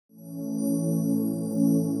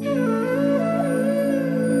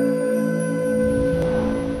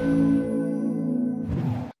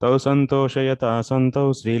तौ सन्तोषयता सन्तौ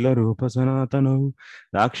श्रीलरूपसनातनौ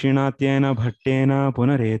दाक्षिणात्येन भट्टेन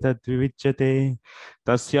पुनरेतद्विविच्यते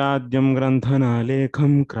तस्याद्यं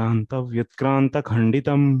ग्रन्थनालेखं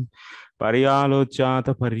क्रान्तव्युत्क्रान्तखण्डितं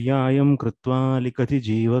पर्यालोच्यातपर्यायं कृत्वा लिखति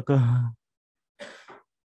जीवकः.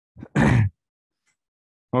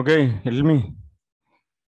 Okay, tell me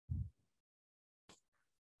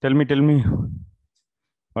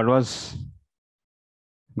what was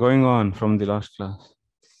going on from the last class.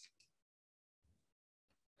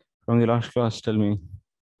 Tell me.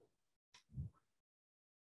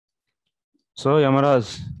 So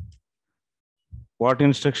Yamaraj, what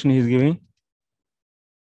instruction he is giving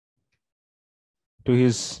to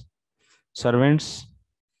his servants?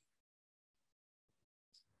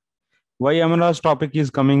 Why Yamaraj's topic is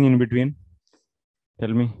coming in between?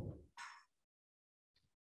 Tell me.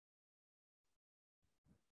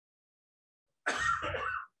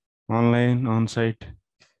 Online, on-site.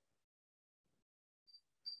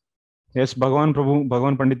 Yes, Bhagavan Prabhu,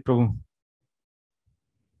 Bhagavan Pandit Prabhu.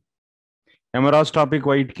 Yamaraj's topic,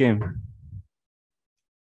 why it came?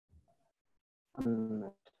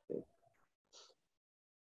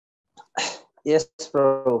 Yes,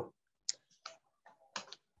 Prabhu.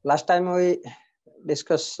 Last time we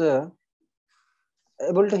discussed.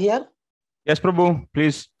 Able to hear? Yes, Prabhu.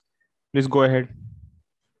 Please go ahead.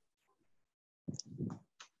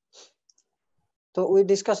 So we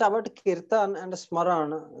discussed about Kirtan and Smaran.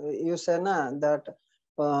 You say na that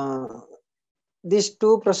these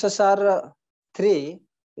two processes are three.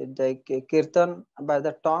 Like Kirtan by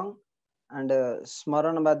the tongue and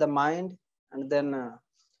Smaran by the mind, and then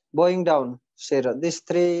bowing down, Shira. These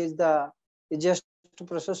three is the easiest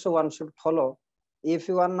process one should follow. If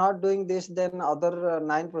you are not doing this, then other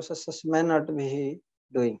 9 processes may not be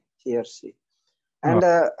doing, he or she. And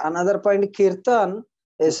another point, Kirtan,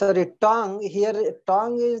 sorry, tongue, here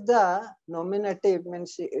tongue is the nominative,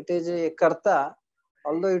 means it is a karta,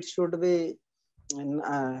 although it should be in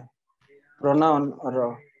pronoun,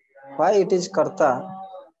 or why it is karta,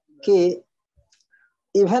 ki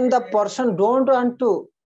even the person don't want to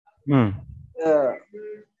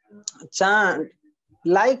chant,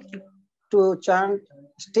 like to chant,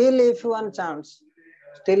 still if one chants,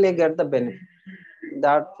 still he get the benefit.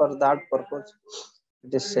 That for that purpose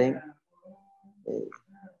it is saying.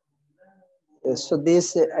 So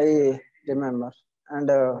this I remember. And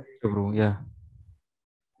yeah.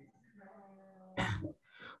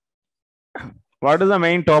 What is the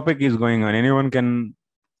main topic is going on? Anyone can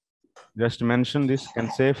just mention this, can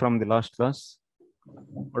say from the last class?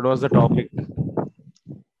 What was the topic?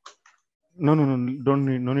 No, don't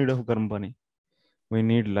need, no need of Garam Pani. We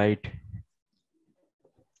need light.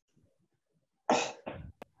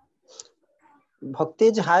 Bhakti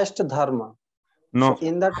is highest dharma. No. So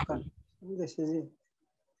in that, this is it.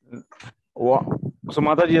 So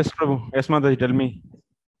Mataji, yes, Prabhu. Yes, Mataji, tell me.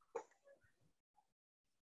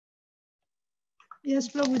 Yes,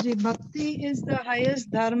 Prabhuji, bhakti is the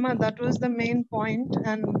highest dharma. That was the main point.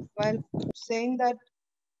 And while saying that,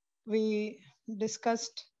 we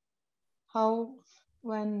discussed how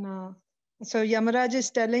when so Yamaraj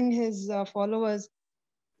is telling his followers,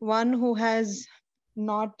 one who has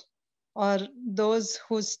not, or those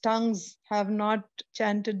whose tongues have not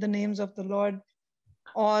chanted the names of the Lord,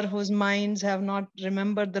 or whose minds have not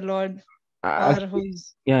remembered the Lord, or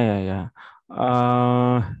whose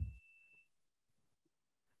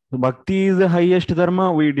Bhakti is the highest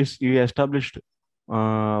dharma. We established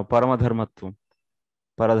Paramadharmatvam,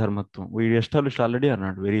 Paradharmatvam. We established already or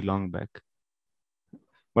not, very long back.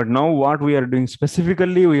 But now what we are doing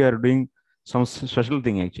specifically, we are doing some special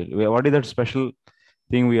thing actually. What is that special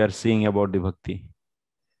thing we are seeing about the bhakti?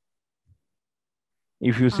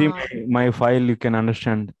 If you see my file, you can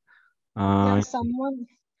understand. Someone,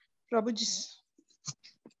 Prabhuji,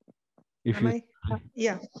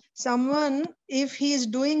 someone, if he is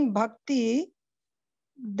doing bhakti,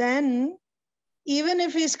 then even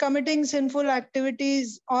if he is committing sinful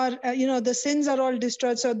activities, or the sins are all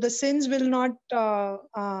destroyed, so the sins will not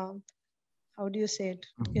how do you say it,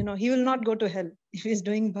 he will not go to hell if he is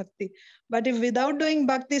doing bhakti. But if without doing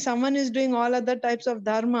bhakti someone is doing all other types of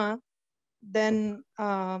dharma, then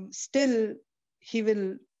still he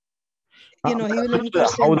will he will incur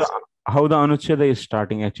sins. How the anuccheda is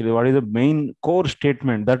starting actually? What is the main core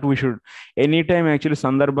statement that we should anytime actually?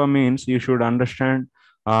 Sandrabha means you should understand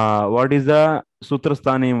what is the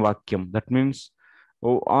sutrastanim vakyam. That means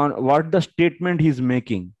on what the statement he is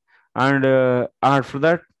making, and after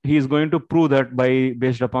that he is going to prove that by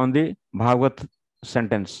based upon the Bhagavad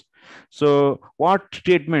sentence. So what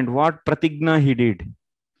statement, what pratigna he did?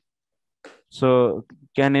 So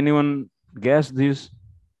can anyone guess this?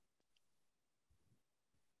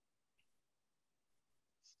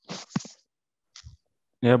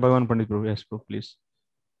 Yeah, Bhagavan Pandit Prabhu, yes, Prabhu, please.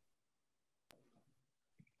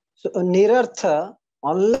 So nirartha,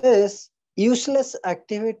 unless useless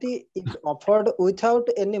activity is offered without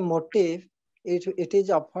any motive, it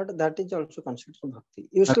is offered, that is also considered bhakti.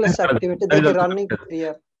 Useless activity, That is like also running considered.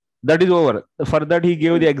 prayer. That is over. For that, he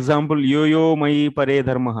gave the example, yo mai pare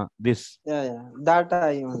dharmaha. This. Yeah. That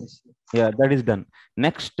I only see. Yeah, that is done.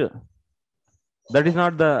 Next, that is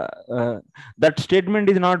not the, that statement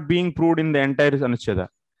is not being proved in the entire anuccheda.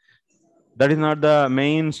 That is not the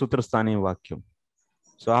main sutrasthani vakyam.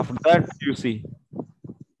 So after that, you see.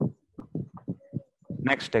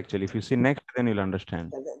 Next, actually, if you see next, then you'll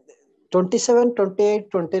understand. 27,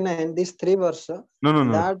 28, 29, these three verses.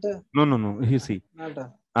 No. You see.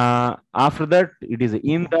 After that, it is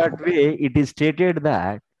in that way, it is stated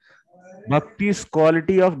that bhakti's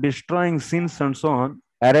quality of destroying sins and so on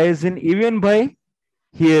arising even by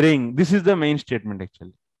hearing. This is the main statement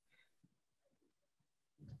actually.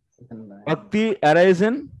 Bhakti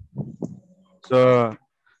arising. So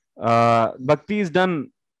bhakti is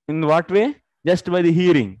done in what way? Just by the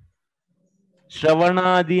hearing.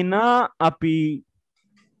 Shravanadina api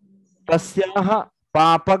tasyaha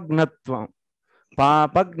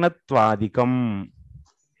papagnatvadikam.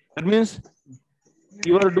 That means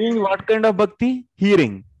you are doing what kind of bhakti?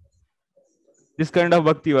 Hearing. This kind of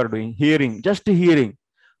bhakti you are doing. Hearing. Just hearing.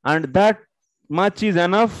 And that much is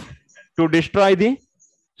enough to destroy the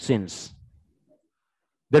sins.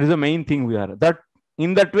 That is the main thing we are. That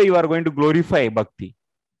in that way you are going to glorify bhakti.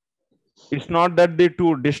 It's not that they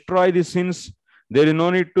to destroy the sins. There is no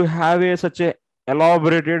need to have such a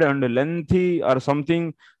elaborated and lengthy or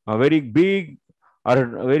something very big or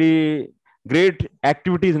very great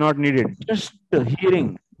activity is not needed. Just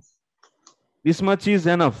hearing. This much is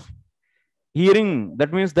enough. Hearing,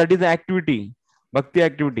 that means that is the activity, bhakti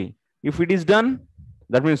activity. If it is done,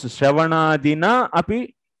 that means shravanadina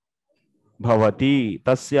api bhavati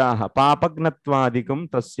tasyaha papagnatvadikam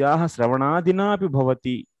tasyaha shravanadina api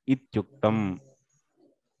bhavati ityuktam.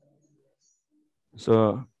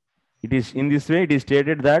 So it is in this way it is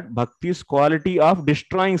stated that bhakti's quality of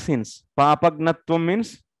destroying sins. Papagnatvam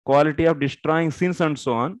means quality of destroying sins and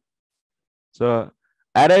so on. So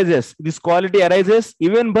arises, this quality arises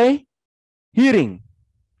even by hearing.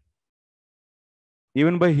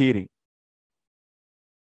 Even by hearing.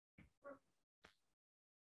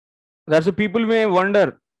 That's why people may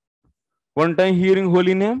wonder, one time hearing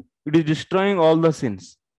holy name, it is destroying all the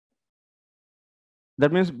sins.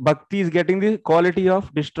 That means bhakti is getting the quality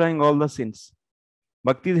of destroying all the sins.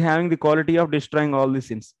 Bhakti is having the quality of destroying all the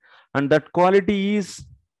sins. And that quality is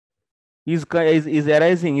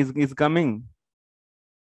arising, is coming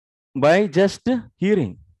by just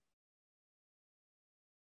hearing.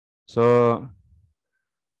 So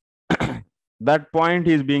that point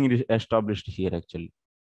is being established here actually.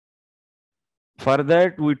 For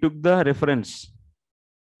that, we took the reference.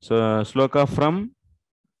 So sloka from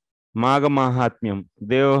Maga Mahatmyam,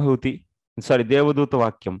 Devaduta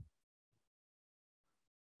Vakyam.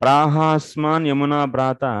 Prahasman Yamuna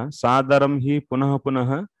Brata Sadaram hi Punah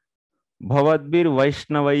Punah Bhavadbir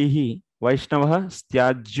Vaishnavaihi Vaishnava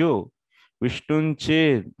Styajyo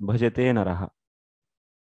Vishnunche Bhajate Naraha.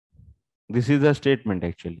 This is the statement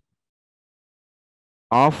actually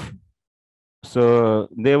of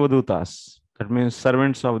Devadutas. That means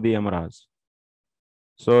servants of the Yamaraj.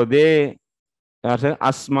 So they are saying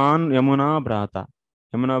Asman Yamuna Brata.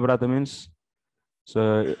 Yamuna Brata means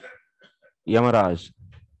so Yamaraj,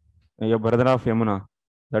 a brother of Yamuna.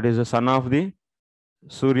 That is the son of the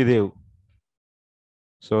Suridev.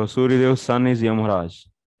 So Suridev's son is Yamaraj.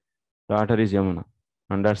 Daughter is Yamuna.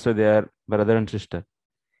 And that's why they are brother and sister.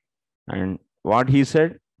 And what he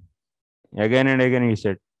said, again and again he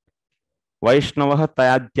said, Vaishnavaha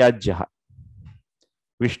Tayatyajyaha.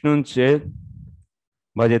 Vishnunche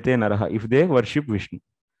Bhajate Naraha. If they worship Vishnu.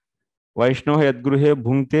 Vaishnava Yadgruhe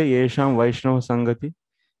Bhunkte Yesham Vaishnava Sangati.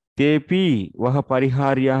 Tepi Vaha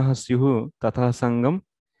Pariharyaha Syuhu Tatha Sangam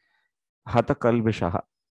Hata Kalbishaha.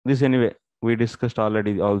 This anyway, we discussed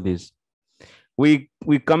already all these. We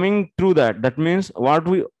coming through that. That means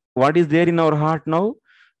what is there in our heart now?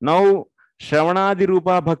 Now Shravanadi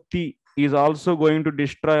Rupa Bhakti is also going to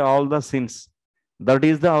destroy all the sins. That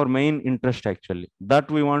is our main interest actually.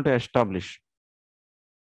 That we want to establish.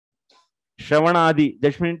 Shravanadi,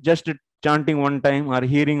 that means just chanting one time or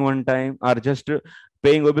hearing one time or just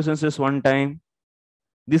paying obeisances one time.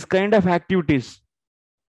 This kind of activities,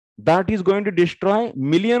 that is going to destroy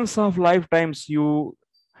millions of lifetimes you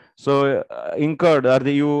incurred or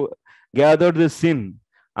you gathered the sin,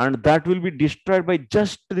 and that will be destroyed by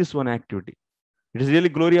just this one activity. It is really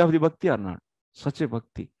glory of the bhakti or not? Such a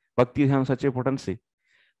bhakti. Bhakti has such a potency.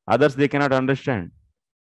 Others, they cannot understand.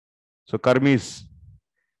 So karmis,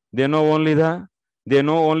 they know only the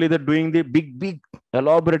doing the big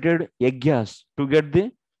elaborated yajnas to get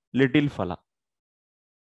the little phala.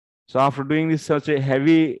 So after doing this such a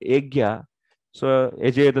heavy yajna, so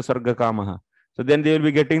ejayata sarga kamaha. So then they will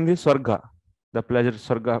be getting the sarga, the pleasure,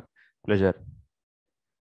 sarga pleasure.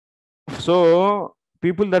 So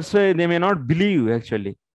people, that's why they may not believe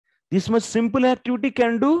actually. This much simple activity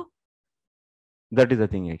can do. That is the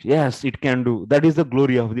thing actually. Yes, it can do. That is the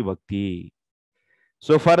glory of the bhakti.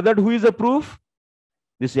 So for that, who is the proof?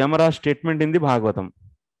 This Yamaraj statement in the Bhagavatam.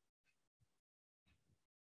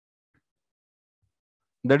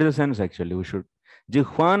 That is the sense actually. We should.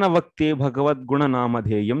 Jihvana vakte bhagavad guna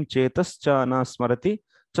namadheyam chetascha na smarati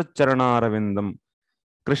chaccharanaravidam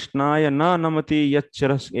krishnaya na namati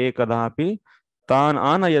yachcharas ekadapi tan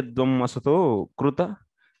anayadvam asato kruta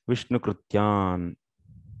vishnu krutyan.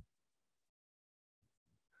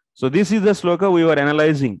 So this is the sloka we were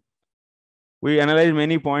analyzing. We analyzed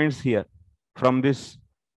many points here from this.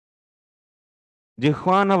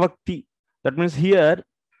 Jihvana vakti. That means here,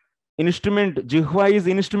 instrument, jihva is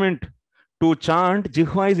instrument. To chant,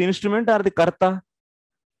 jihva is instrument or the karta?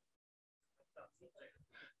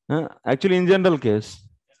 Actually, in general case,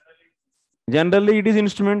 generally it is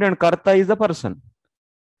instrument and karta is the person.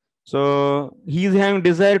 So he is having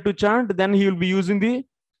desire to chant, then he will be using the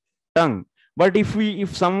tongue. But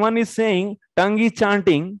if someone is saying tongue is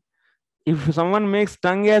chanting, if someone makes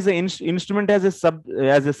tongue as an instrument, as a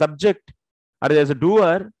subject or as a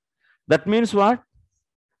doer, that means what?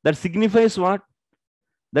 That signifies what?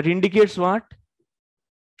 That indicates what?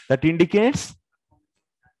 That indicates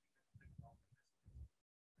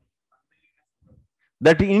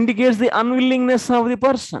the unwillingness of the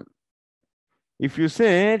person. If you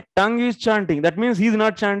say tongue is chanting, that means he is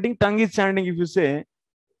not chanting, tongue is chanting. If you say,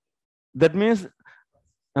 that means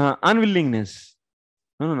unwillingness.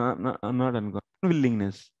 No, not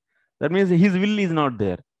unwillingness. That means his will is not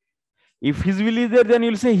there. If his will is there, then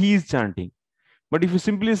you will say he is chanting. But if you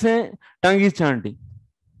simply say tongue is chanting,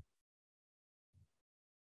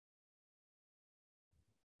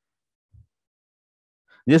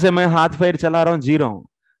 जैसे मैं हाथ पैर चला रहा हूँ, जी रहा हूँ,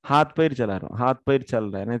 हाथ पैर चला रहा हूँ, हाथ पैर चल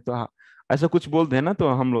रहा है, नहीं तो ऐसा कुछ बोलते हैं ना, तो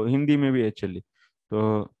हम लोग हिंदी में भी एक्चुअली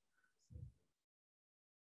तो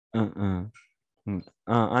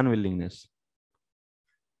अनविलिंगनेस,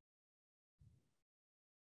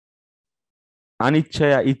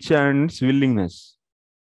 अनिच्छया, इच्छा and willingness.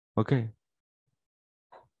 Okay,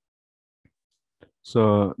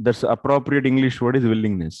 so that's appropriate English word is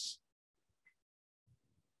willingness.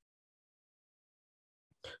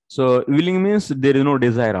 So willing means there is no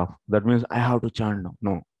desire of. That means I have to chant now.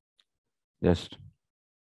 No, just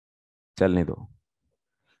chalne do.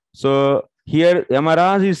 So here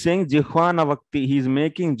Yamaraj is saying Jihvana Vakti. He is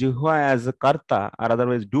making Jihva as a karta or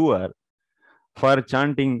otherwise doer for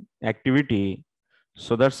chanting activity.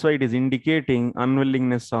 So that's why it is indicating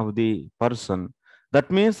unwillingness of the person.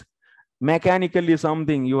 That means mechanically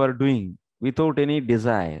something you are doing without any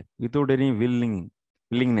desire, without any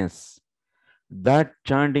willingness. That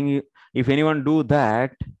chanting, if anyone do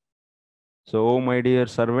that, so oh my dear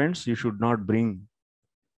servants, you should not bring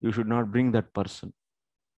that person.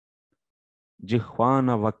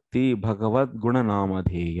 Jihvana Vakti Bhagavad Guna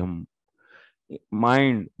Namadheyam.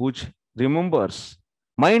 Mind which remembers.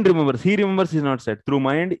 Mind remembers. He remembers is not said. Through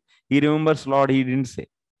mind, he remembers Lord, he didn't say.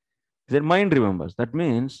 He said mind remembers. That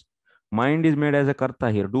means mind is made as a karta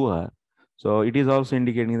here, doer. So it is also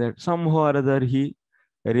indicating that somehow or other he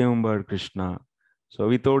remembered Krishna. So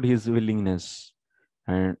without his willingness,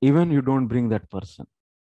 and even you don't bring that person.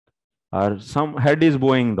 Or some head is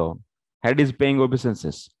bowing down, head is paying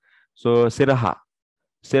obeisances. So siraha,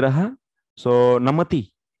 so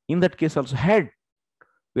namati. In that case also head.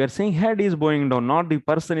 We are saying head is bowing down, not the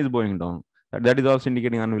person is bowing down. That is also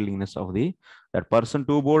indicating unwillingness of that person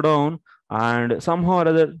to bow down, and somehow or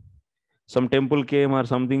other some temple came or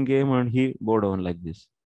something came and he bowed down like this.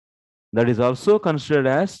 That is also considered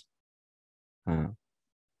as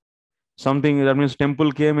something. That means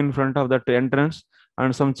temple came in front of that entrance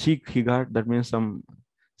and some cheek he got. That means some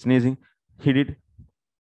sneezing he did.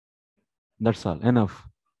 That's all, enough.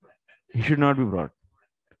 He should not be brought.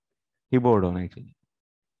 He bowed down actually.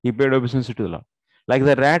 He paid obeisance to the Lord. Like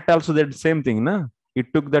the rat also, that same thing, na?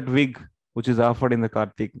 It took that wig which is offered in the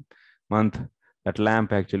Kartik month, that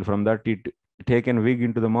lamp actually. From that it taken wig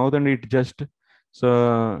into the mouth and it just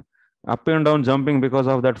so up and down jumping because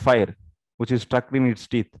of that fire which is stuck in its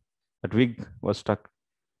teeth. That wig was stuck.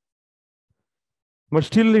 But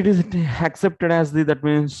still it is accepted as that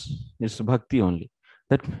means it's bhakti only.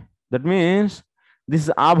 That means This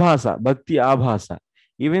is abhasa, bhakti abhasa.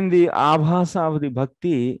 Even the abhasa of the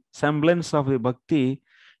bhakti, semblance of the bhakti,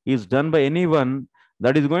 is done by anyone,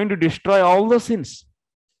 that is going to destroy all the sins.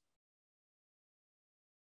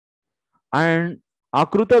 And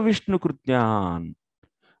akruta Vishnu krutyan,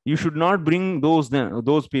 you should not bring those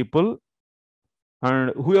people.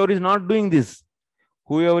 And whoever is not doing this,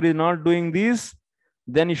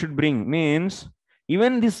 then you should bring. Means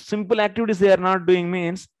even these simple activities they are not doing,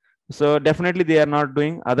 means so definitely they are not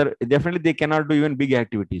doing other, definitely they cannot do even big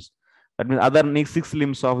activities. That means other next 6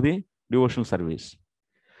 limbs of the devotional service.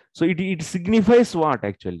 So it signifies what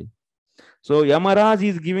actually? So Yamaraj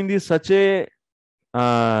is giving this such a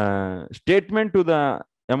statement to the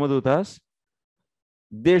Yamadutas.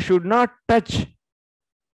 They should not touch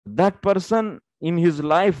that person in his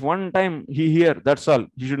life. One time he hear, that's all.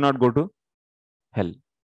 He should not go to hell.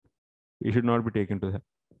 He should not be taken to hell.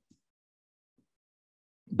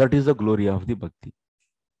 That is the glory of the bhakti.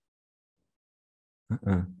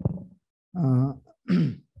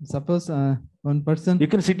 Suppose one person. You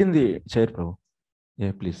can sit in the chair, Prabhu.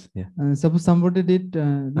 Yeah, please. Yeah. Suppose somebody did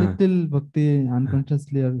little bhakti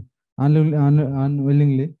unconsciously or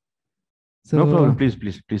unwillingly. So, no problem. Please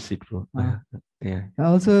sit, Prabhu. Yeah.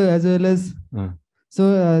 Also, as well as so,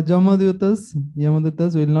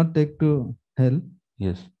 Yamadutas will not take to hell.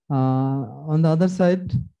 Yes. On the other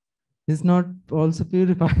side, he's not also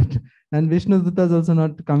purified, and Vishnu Dutta is also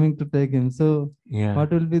not coming to take him. So, yeah, what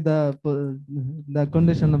will be the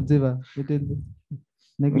condition of Jiva? It will be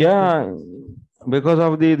negative. Yeah, because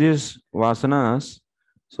of these vasanas.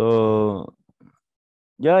 So,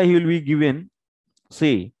 yeah, he will be given.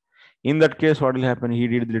 See, in that case, what will happen? He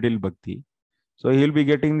did little bhakti, so he will be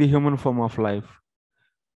getting the human form of life,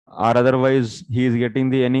 or otherwise he is getting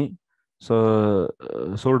the any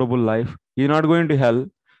suitable life. He is not going to hell,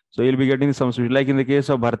 so he'll be getting some sweet. Like in the case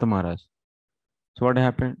of Bharata Maharaj. So what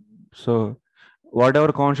happened? So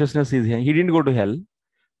whatever consciousness is here, he didn't go to hell,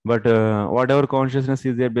 but whatever consciousness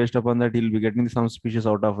is there, based upon that, he'll be getting some species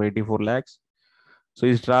out of 84 lakhs. So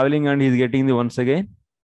he's traveling and he's getting the once again.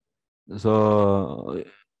 So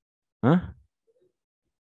a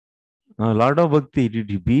lot of bhakti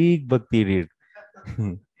did, big bhakti did.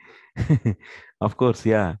 Of course,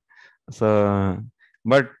 yeah. So,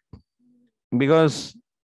 but because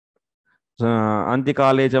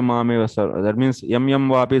antikaleja mame vasar, that means yam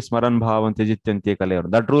vapi smaran bhavan tejityanti kalevar.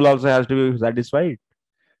 That rule also has to be satisfied.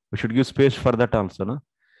 We should give space for that also, no?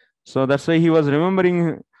 So that's why he was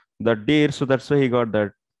remembering that deer. So that's why he got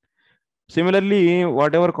that. Similarly,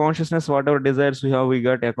 whatever consciousness, whatever desires we have, we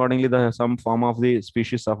got accordingly some form of the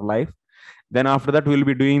species of life. Then after that, we'll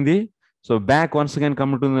be doing the, so back once again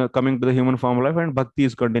coming to the human form of life, and bhakti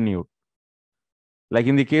is continued. Like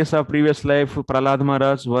in the case of previous life, Prahlad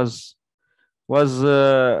Maharaj was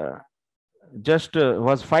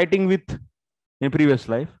fighting with, in previous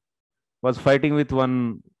life, was fighting with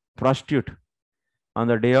one prostitute on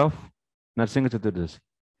the day of Narsingha Chaturdasi.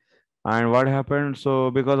 And what happened? So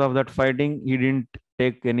because of that fighting, he didn't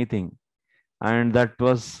take anything, and that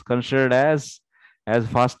was considered as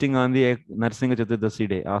fasting on the Narsingha Chaturdasi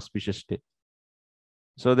day, auspicious day.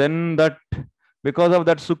 So then that, because of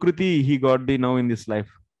that Sukruti, he got the now in this life,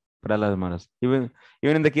 Prahlad Maharaj. Even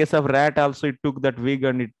in the case of rat also, it took that wig,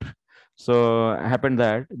 and it so happened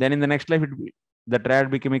that then in the next life, that rat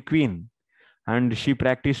became a queen, and she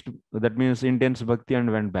practiced, that means intense bhakti,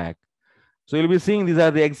 and went back. So you'll be seeing these are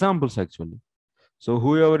the examples actually. So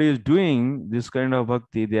whoever is doing this kind of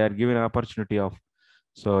bhakti, they are given an opportunity of,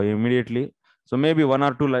 so immediately. So maybe 1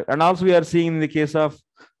 or 2 life. And also we are seeing in the case of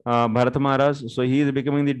Bharata Maharaj. So he is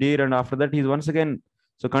becoming the deer, and after that he's once again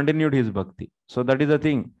so continued his bhakti. So that is the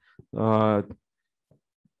thing. Tyaktva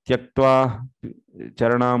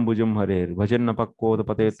charanam bhujam harer bhajan napakko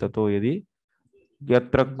pate tato yadi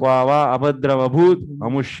yatra kvava abhadra vabhut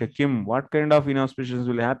amushya kim. What kind of inauspicious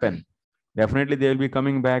will happen? Definitely they will be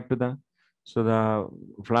coming back to the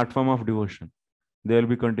platform of devotion. They will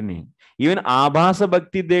be continuing. Even abhasa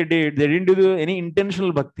bhakti they didn't do any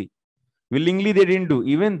intentional bhakti. Willingly they didn't do.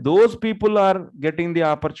 Even those people are getting the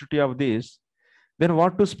opportunity of this. Then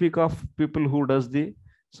what to speak of people who does the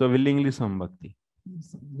willingly some bhakti?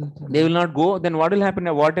 They will not go. Then what will happen?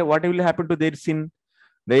 What will happen to their sin?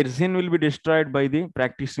 Their sin will be destroyed by the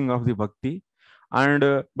practicing of the bhakti.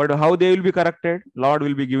 And but how they will be corrected? Lord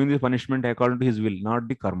will be giving the punishment according to his will, not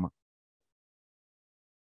the karma.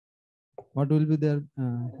 What will be their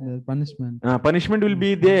punishment? Punishment will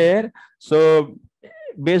be there. So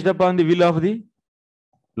based upon the will of the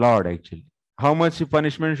Lord, actually, how much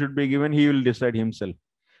punishment should be given, he will decide himself.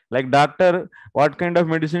 Like doctor, what kind of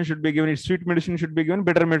medicine should be given? Sweet medicine should be given,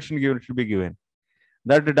 bitter medicine should be given.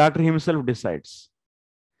 That the doctor himself decides.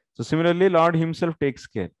 So similarly, Lord himself takes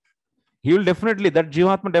care. He will definitely, that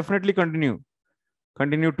Jivatma definitely continue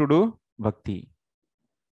to do bhakti.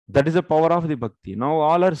 That is the power of the bhakti. Now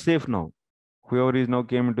all are safe now. Whoever is now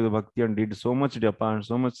came into the bhakti and did so much japa and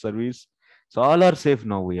so much service, so all are safe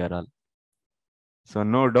now. We are all. So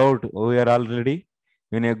no doubt we are already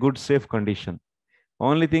in a good safe condition.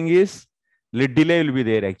 Only thing is, little delay will be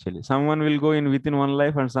there actually. Someone will go in within one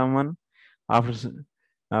life and someone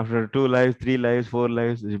after 2 lives, 3 lives, 4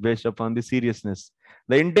 lives is based upon the seriousness.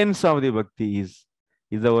 The intense of the bhakti is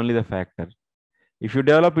the only the factor. If you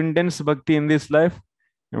develop intense bhakti in this life,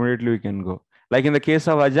 immediately we can go. Like in the case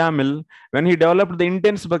of Ajamil, when he developed the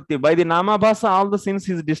intense bhakti, by the Namabhasa, all the sins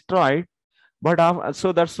is destroyed. But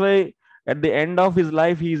so that's why at the end of his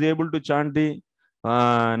life, he is able to chant the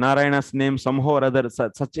Narayana's name somehow or other.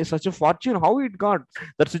 Such a fortune, how it got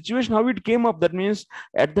that situation, how it came up. That means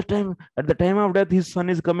at the time of death, his son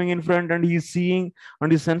is coming in front and he is seeing,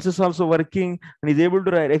 and his senses also working, and he's able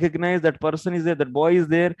to recognize that person is there, that boy is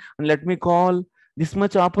there, and let me call. This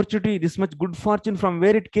much opportunity, this much good fortune, from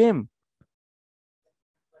where it came.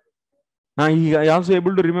 He also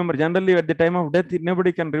able to remember. Generally, at the time of death,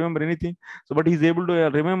 nobody can remember anything. So, but he's able to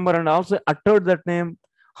remember and also uttered that name.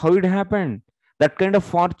 How it happened? That kind of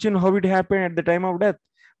fortune, how it happened at the time of death?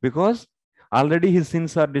 Because already his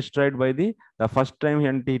sins are destroyed by the first time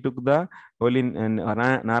he took the holy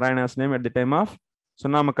Narayana's name at the time of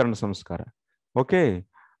Namakarana Samskara. Okay.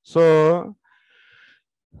 So,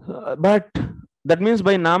 but that means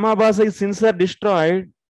by Namabhasa his sins are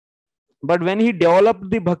destroyed. But when he developed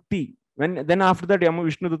the bhakti, then after that Yama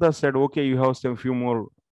Vishnudutta said, okay, you have some few more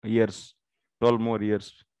years, 12 more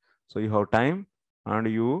years. So you have time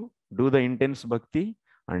and you do the intense bhakti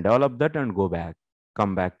and develop that and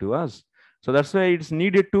come back to us. So that's why it's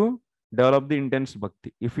needed to develop the intense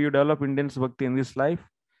bhakti. If you develop intense bhakti in this life,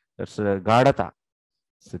 that's a gadata,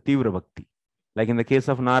 it's a tivra bhakti. Like in the case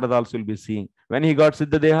of Narada also will be seeing, when he got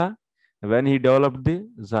Siddhadeha, when he developed the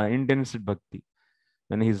intense bhakti,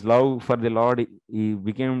 when his love for the Lord, he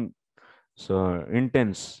became so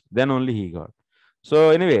intense, then only he got.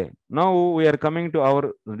 So anyway, now we are coming to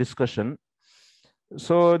our discussion.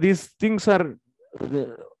 So these things are,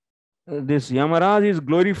 this Yamaraj is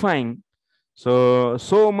glorifying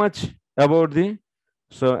so much about the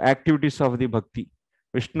activities of the bhakti,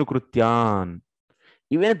 Vishnu Krutyan.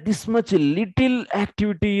 Even this much little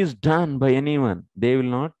activity is done by anyone, they will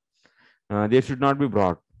not, they should not be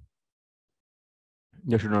brought.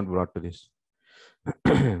 They should not be brought to this.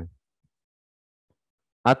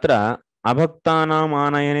 Atra abhaktanam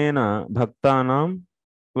anayanena bhaktanam,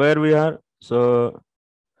 where we are. So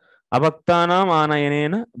abhaktanam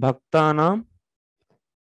anayanena bhaktanam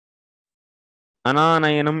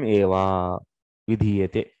ananayanam eva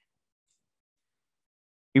vidhiyate.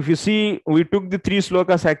 If you see, we took the 3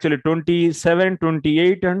 slokas actually, 27,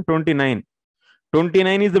 28 and 29.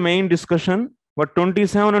 29 is the main discussion, but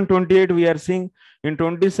 27 and 28 we are seeing. In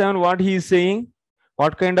 27, what he is saying,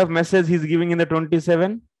 what kind of message he is giving in the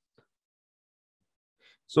 27?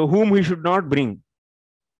 So whom he should not bring.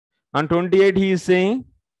 On 28 he is saying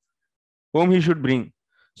whom he should bring.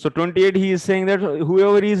 So 28 he is saying that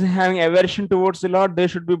whoever is having aversion towards the Lord, they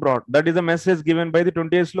should be brought. That is the message given by the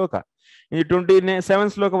 28th sloka. In the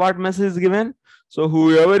 27th sloka, what message is given? So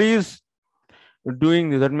whoever is doing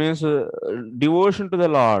this, that means devotion to the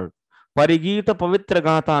Lord. Parigita pavitra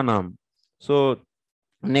gatanam. So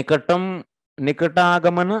nikatagamana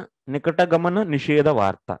nisheda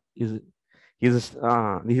varta is this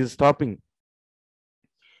is stopping.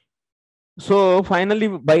 So finally,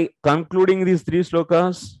 by concluding these 3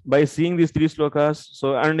 slokas, by seeing these 3 slokas,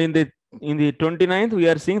 so and in the 29th we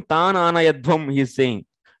are seeing tan anayadvam, he is saying,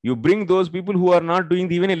 you bring those people who are not doing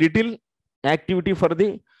even a little activity for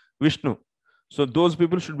the Vishnu. So those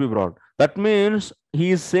people should be brought. That means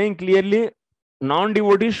he is saying clearly,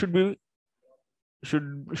 non-devotees should be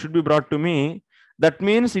brought to me. That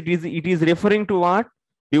means it is referring to what?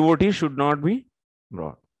 Devotees should not be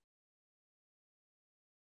brought.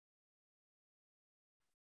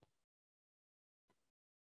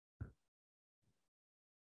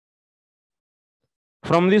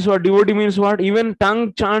 From this, what devotee means what? Even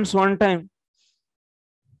tongue chants one time,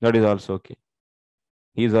 that is also okay.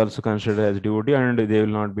 He is also considered as devotee and they will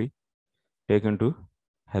not be taken to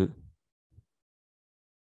hell.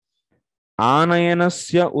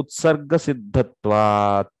 Anayanasya utsarga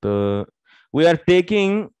siddhatvat. We are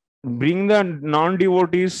bring the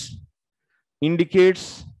non-devotees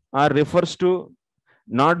indicates or refers to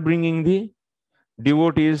not bringing the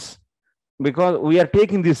devotees, because we are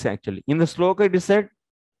taking this actually. In the sloka it is said,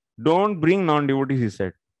 don't bring non-devotees, he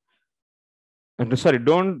said. Sorry,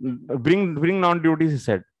 don't bring non-devotees, he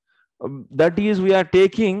said. That is, we are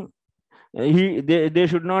taking, they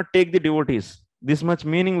should not take the devotees. This much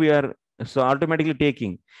meaning we are so automatically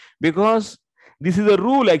taking, because this is a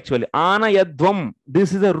rule actually. Ana yadvam.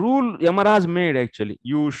 This is a rule Yamaraj made actually.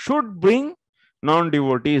 You should bring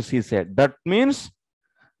non-devotees, he said. That means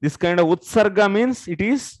this kind of utsarga means it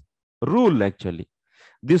is rule actually.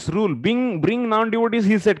 This rule, bring non-devotees,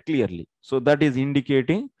 he said clearly. So that is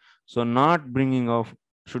indicating, so not bringing of,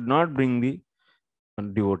 should not bring the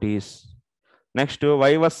devotees. Next,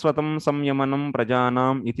 Vaivasvatam Samyamanam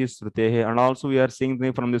Prajanam iti Srutehe. And also we are seeing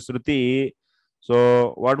from the Sruti.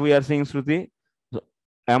 So what we are seeing Sruti? So,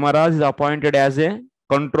 Yamaraj is appointed as a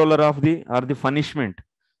controller of the, or the punishment.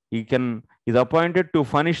 He is appointed to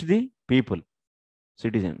punish the people,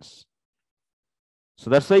 citizens.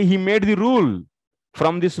 So that's why he made the rule.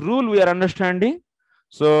 From this rule we are understanding,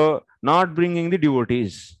 so not bringing the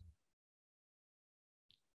devotees.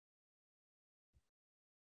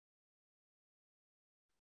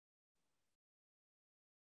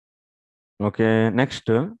 Okay, next.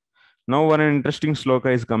 Now one interesting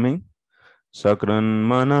sloka is coming.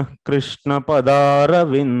 Sakranmana Krishna Padara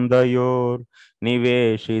Vindayor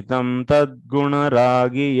Niveshitam Tadguna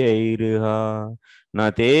Ragiyairha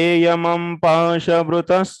Nateyamam Pasha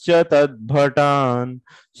Brutascha Tadbhatan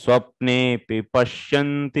Swapnepi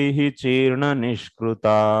Pashyanti Hi Chirna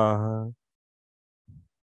Nishkruta.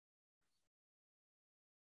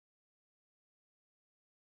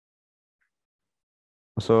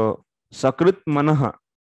 So, Sakrit Manaha.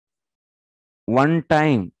 One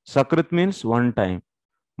time. Sakrit means one time.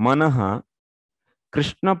 Manaha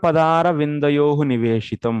Krishna Padara Vindayohu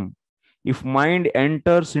Niveshitam. If mind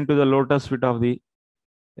enters into the lotus feet of the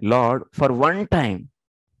Lord for one time,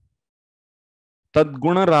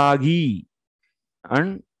 Tadguna Ragi.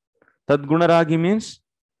 And Tadguna Ragi means,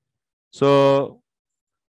 so,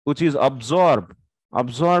 which is absorbed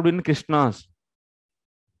in Krishna's,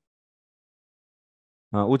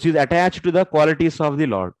 which is attached to the qualities of the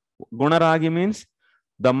Lord. Gunaragi means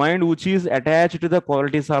the mind which is attached to the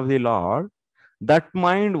qualities of the Lord. That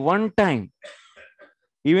mind one time,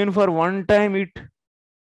 even for one time, it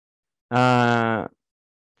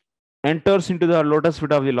enters into the lotus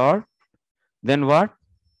feet of the Lord. Then what?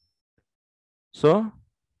 So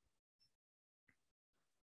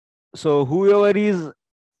whoever is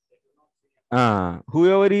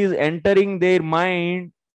entering their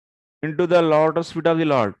mind into the lotus feet of the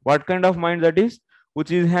Lord, what kind of mind that is? Which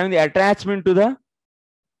is having the attachment to the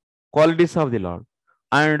qualities of the Lord.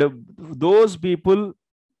 And those people,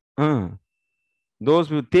 those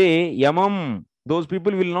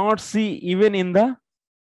people will not see even in the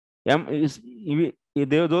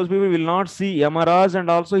those people will not see Yamaraj and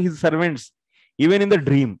also his servants even in the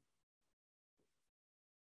dream,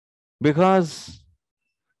 because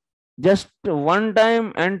just one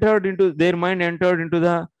time entered into their mind, entered into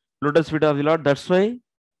the lotus feet of the Lord. That's why,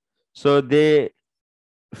 so they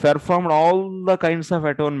performed all the kinds of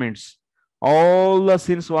atonements, all the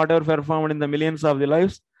sins whatever performed in the millions of the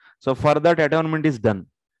lives. So for that atonement is done.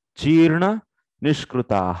 Chirna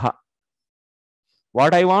Nishkrutaha.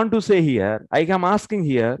 What I want to say here, I am asking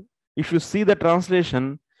here, if you see the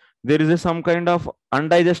translation, there is some kind of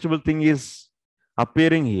undigestible thing is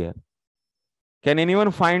appearing here. Can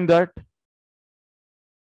anyone find that?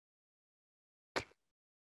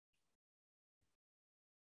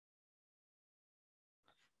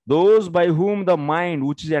 Those by whom the mind,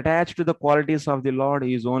 which is attached to the qualities of the Lord,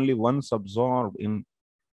 is only once absorbed in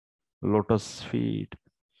lotus feet.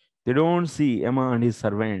 They don't see Emma and his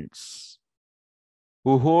servants,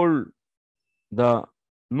 who hold the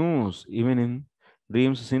news even in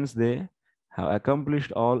dreams, since they have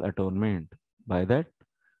accomplished all atonement by that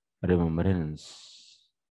remembrance.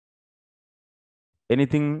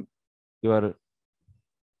 Anything you are?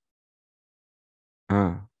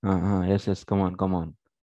 Yes, come on.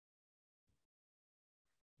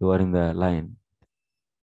 You are in the line.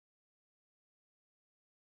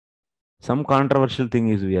 Some controversial thing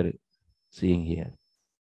is we are seeing here.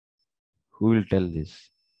 Who will tell this?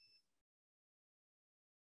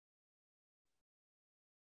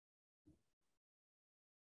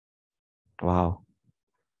 Wow.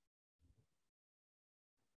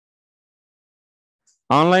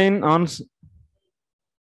 Online, on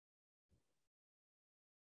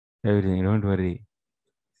everything, don't worry.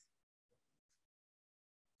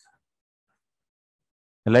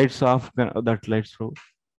 Lights off, that lights through.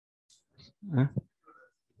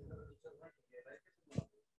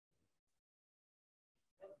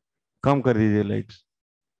 कम कर दीजिए lights.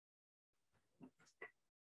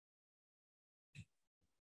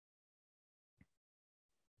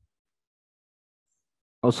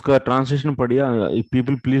 उसका translation पढ़िया.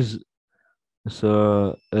 People please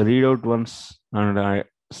So read out once and I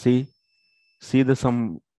see the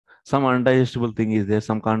some undigestible thing is there,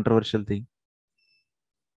 some controversial thing.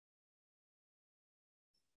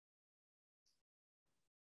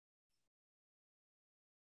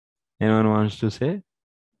 Anyone wants to say?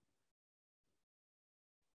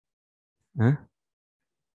 Huh?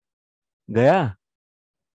 गया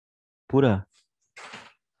पूरा?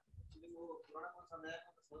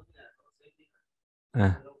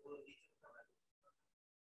 हाँ,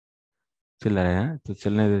 चल रहा है, हाँ? तो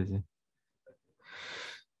चलने दीजिए,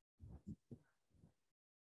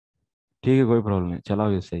 ठीक है, कोई प्रॉब्लम नहीं,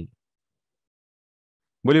 चलाओ ये सही।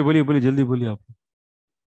 बोलिए बोलिए बोलिए, जल्दी बोलिए आप।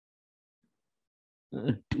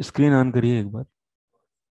 स्क्रीन ऑन करिए एक बार।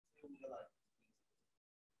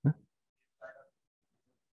 हाँ,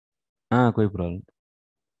 हाँ, कोई problem.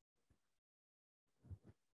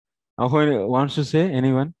 wants to say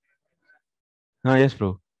anyone? हाँ, yes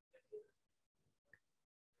bro.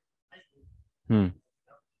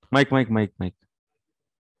 Mic.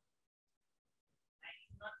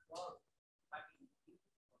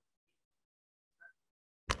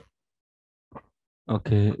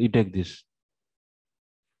 Okay, you take this.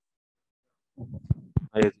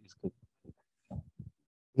 Yes, it's good.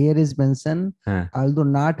 Here is mentioned, हाँ, although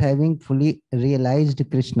not having fully realized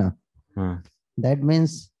Krishna. हाँ, That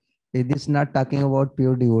means it is not talking about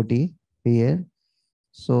pure devotee here.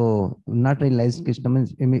 So not realized Krishna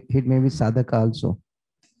means it may be sadhaka also.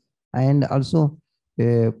 And also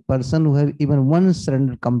a person who have even one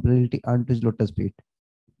surrender completely unto his lotus feet.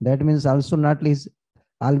 That means also not least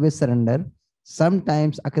always surrender.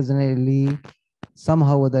 Sometimes occasionally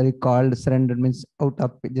somehow or other called surrender means out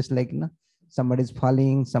of just like somebody is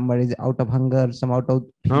falling, somebody is out of hunger, some out of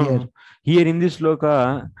fear. Here in this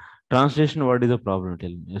sloka translation, what is the problem? Tell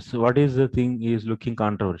me. So what is the thing is looking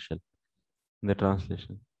controversial in the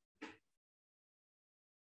translation?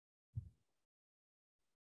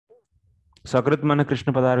 Sakrit Mana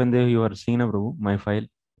Krishna Padarvinde, you are seeing, Prabhu, my file.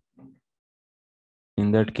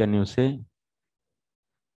 In that, can you say?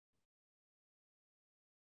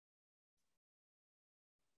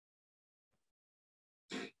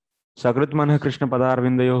 Sakrit Mana Krishna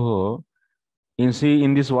Padarvindayoho.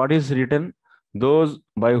 In this, what is written? Those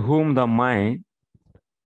by whom the mind,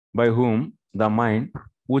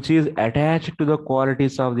 which is attached to the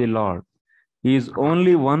qualities of the Lord, is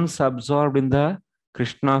only once absorbed in the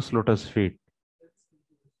Krishna's lotus feet.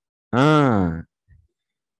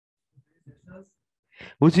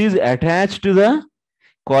 Which is attached to the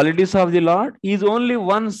qualities of the Lord is only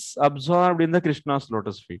once absorbed in the Krishna's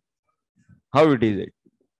lotus feet. How it is it?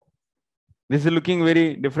 This is looking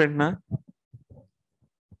very different, na?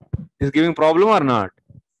 Is giving problem or not?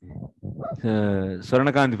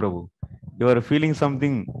 Saranakanti Prabhu, you are feeling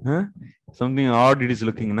something, huh? Something odd it is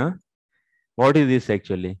looking, na? What is this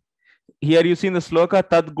actually? Here you see in the sloka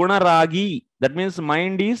Tadguna Ragi. That means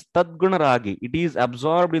mind is Tadguna Ragi. It is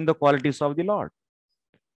absorbed in the qualities of the Lord.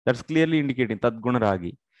 That's clearly indicating Tadguna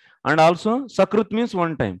Ragi. And also Sakrut means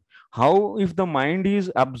one time. How if the mind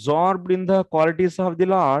is absorbed in the qualities of the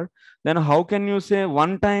Lord, then how can you say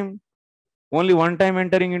one time, only one time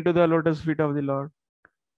entering into the lotus feet of the Lord?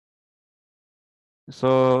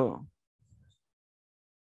 So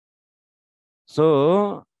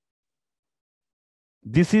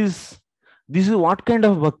this is what kind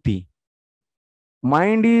of bhakti?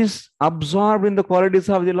 Mind is absorbed in the qualities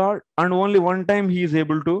of the Lord, and only one time he is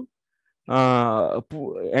able to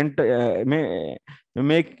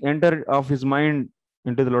make enter of his mind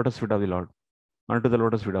into the lotus feet of the Lord, onto the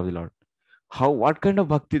lotus feet of the Lord. What kind of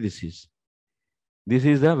bhakti this is? This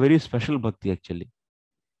is a very special bhakti actually.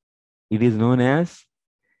 It is known as,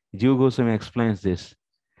 Jiva Goswami explains this,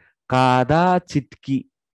 Kada Chitki.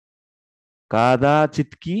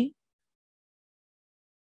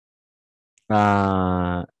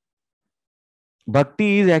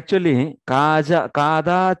 Bhakti is actually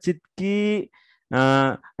Kada Chitki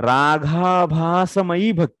Ragha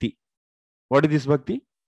Bhasamayi Bhakti. What is this bhakti?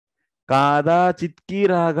 Kada Chitki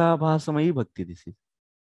Raga Bhasamayi Bhakti. This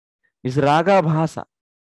is Raga Bhasa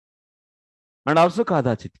and also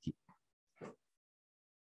Kada Chitki.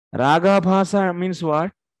 Raga Bhasa means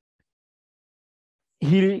what?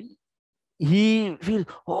 He feels,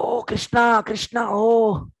 oh Krishna,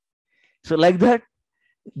 oh. So like that,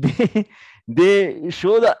 they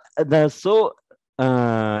show the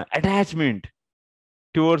attachment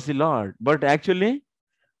towards the Lord, but actually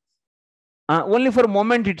only for a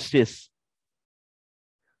moment it stays.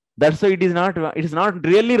 That's why it is not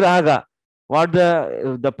really raga. What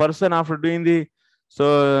the person after doing the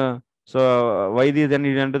so Vaidhi, then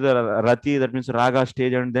he enter the rati, that means raga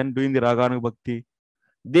stage, and then doing the raganu bhakti.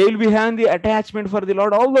 They will be having the attachment for the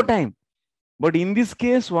Lord all the time. But in this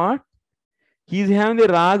case, what? He is having the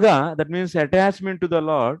raga, that means attachment to the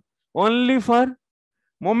Lord, only for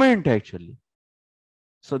moment actually.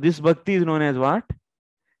 So this bhakti is known as what?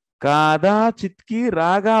 Kada chitki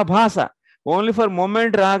raga bhasa. Only for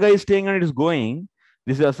moment raga is staying and it is going.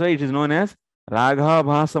 This is why it is known as raga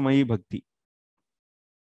bhasa mai bhakti.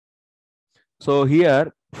 So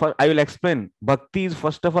here, I will explain. Bhakti is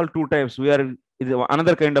first of all two types. Is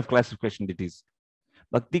another kind of classification it is.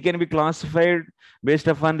 Bhakti can be classified based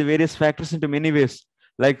upon the various factors into many ways,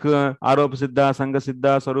 like Aropa Siddha, Sangha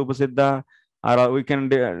Siddha, Sarupa Siddha, or we can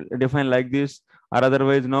define like this, or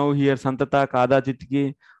otherwise now here Santata, Kada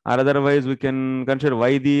Chitki, or otherwise we can consider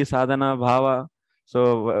Vaidhi, Sadhana, Bhava.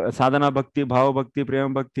 So sadhana bhakti, bhava bhakti, prema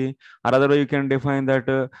bhakti, or otherwise you can define that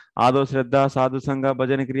Ado Shraddha, Sadhu Sangha,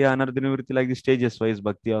 Bhajana Kriya, Anardhanivritti, like the stages wise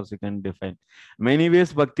bhakti also can define. Many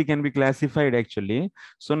ways bhakti can be classified actually.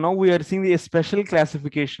 So now we are seeing the special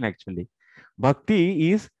classification actually.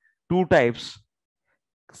 Bhakti is two types.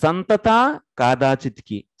 Santata,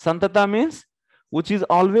 Kadachitki. Santata means which is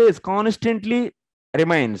always constantly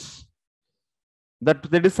remains. That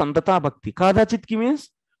is Santata Bhakti. Kadachitki means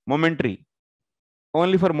momentary.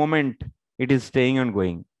 Only for moment it is staying and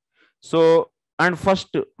going. So, and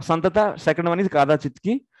first Santata, second one is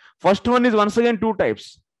Kadachitki. First one is once again two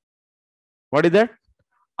types. What is that?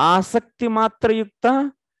 Asakti matra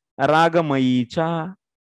yukta ragamayi cha.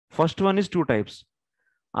 First one is two types.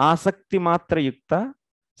 Asakti matra yukta.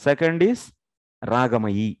 Second is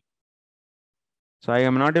ragamayi. So I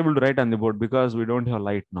am not able to write on the board because we don't have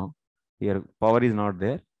light now. Here power is not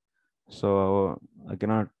there. So I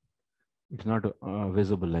cannot, it's not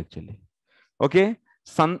visible actually. Okay.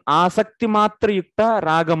 Asakti matra yukta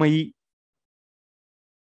ragamayi.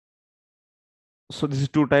 So this is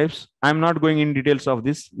two types. I'm not going in details of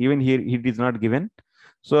this. Even here it is not given.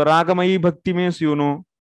 So ragamayi bhakti means you know,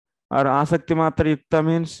 or asakti matra yukta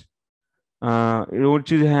means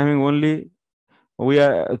which is having only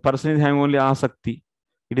person is having only asakti.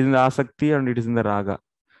 It is in the asakti and it is in the raga.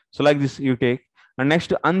 So like this you take. And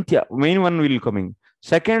next antya, main one will coming.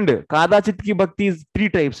 Second, kadachitki bhakti is three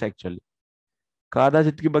types actually.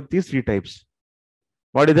 Kadachitki bhakti is three types.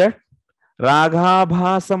 What is that? Raga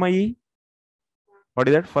bhasamayi. What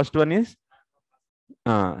is that? First one is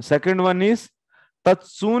second one is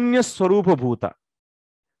tatsunya swarupa bhuta.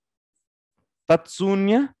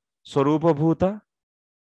 Tatsunya swarupa bhuta.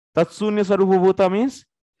 Tatsunya swarupa bhuta means,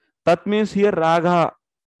 tat means here raga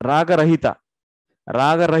rahita.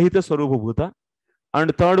 Raga rahita swarupa bhuta.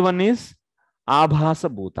 And third one is abhasa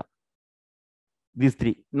bhuta. These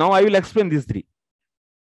three. Now I will explain these three.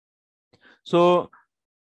 So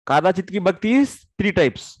kadachitki bhakti is three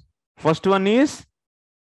types. First one is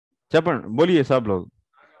Chapan, boliye sab log.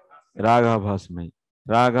 Raga bhasamayi.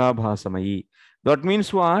 Raga bhasamayi. That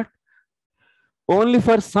means what? Only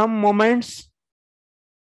for some moments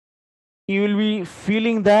you will be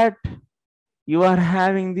feeling that you are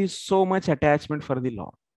having this so much attachment for the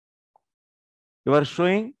Lord. You are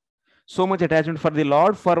showing so much attachment for the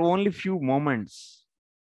Lord for only few moments.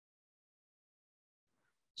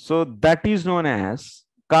 So that is known as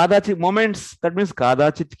kadachit moments. That means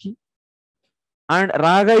kadachitki. And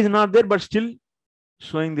raga is not there, but still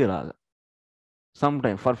showing the raga.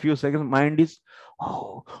 Sometimes for few seconds, mind is,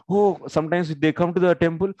 oh, sometimes they come to the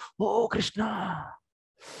temple, oh, Krishna,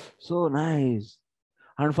 so nice.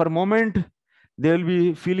 And for a moment, they will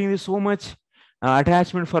be feeling so much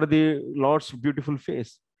attachment for the Lord's beautiful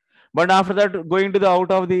face. But after that, going to the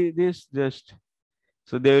out of this, just,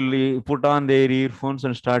 so they will put on their earphones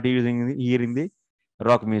and start hearing the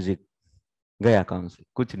rock music. Gaya council,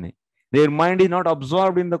 kuch nahi. Their mind is not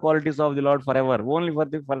absorbed in the qualities of the Lord forever, only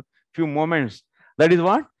for few moments. That is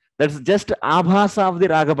what? That's just abhasa of the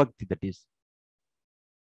raga bhakti. That is.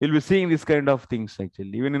 You'll be seeing this kind of things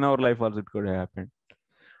actually. Even in our life also it could happen.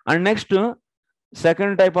 And next,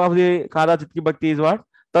 second type of the kadachitki bhakti is what?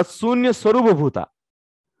 Tatsunya swarupa bhuta.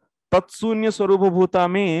 Tatsunya swarupa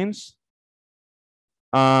bhuta means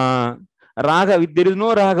raga. There is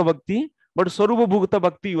no raga bhakti. But Swarupa Bhuta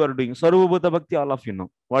Bhakti you are doing. Swarupa Bhuta Bhakti, all of you know.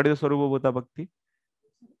 What is Swarupa Bhuta Bhakti?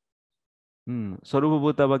 Swarupa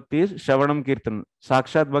Bhuta Bhakti is Shravanam Kirtan.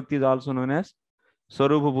 Sakshat Bhakti is also known as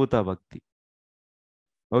Swarupa Bhuta Bhakti.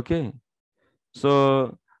 Okay.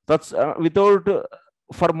 So that's without,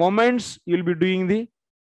 for moments, you will be doing the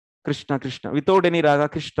Krishna, Krishna. Without any raga,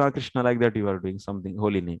 Krishna, Krishna, like that you are doing something,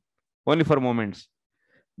 holy name. Only for moments.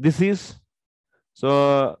 This is,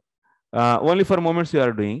 so only for moments you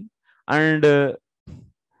are doing. And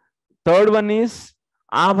third one is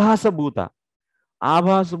abhasa bhuta.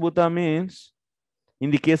 Abhasa bhuta means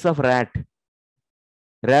in the case of rat.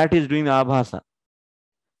 Rat is doing the abhasa.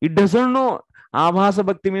 It doesn't know. Abhasa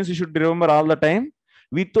bhakti means you should remember all the time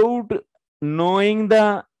without knowing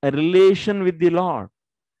the relation with the Lord,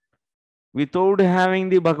 without having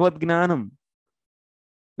the Bhagavad Gnanam,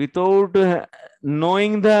 without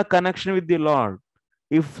knowing the connection with the Lord.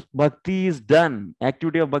 If bhakti is done,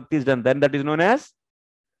 activity of bhakti is done, then that is known as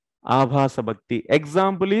abhasa bhakti.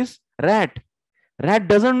 Example is rat. Rat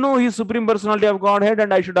doesn't know his supreme personality of Godhead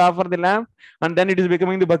and I should offer the lamp, and then it is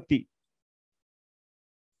becoming the bhakti.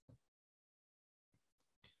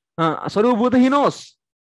 Sarvabhuta he knows.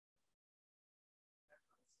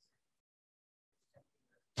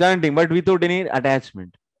 Chanting, but without any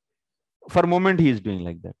attachment. For a moment he is doing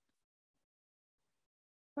like that.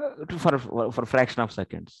 For fraction of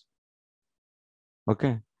seconds.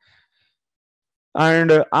 Okay. And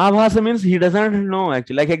abhasa means he doesn't know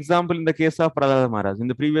actually. Like example in the case of Prahlada Maharaj. In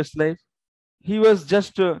the previous life, he was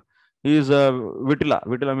just, he is Vitala.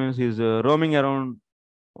 Vitala means he is roaming around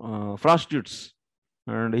prostitutes.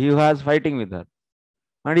 And he was fighting with her.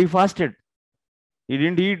 And he fasted. He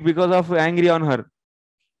didn't eat because of angry on her.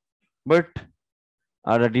 But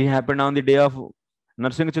that it happened on the day of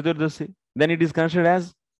Narsingha Chaturdasi. Then it is considered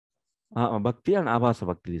as bhakti and abhasa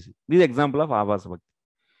bhakti. This is example of abhasa bhakti.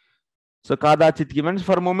 So kadachit means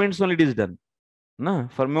for moments only it is done. No,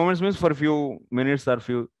 for moments means for few minutes or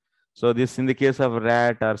few. So this in the case of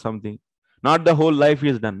rat or something. Not the whole life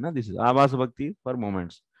is done. No? This is abhasa bhakti for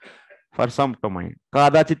moments. For some time.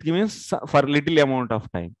 Kadachit means for little amount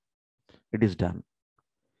of time. It is done.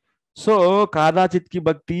 So kadachit ki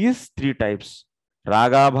bhakti is three types.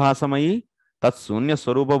 Raga bhasamayi, tat sunya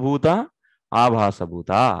swarupa bhuta, abhasa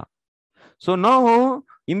bhuta. So now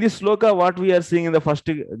in this sloka, what we are seeing in the first,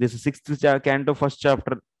 this sixth canto, first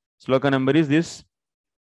chapter, sloka number is this.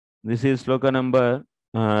 This is sloka number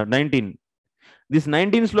 19. This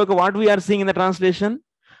 19 sloka, what we are seeing in the translation,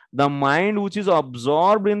 the mind which is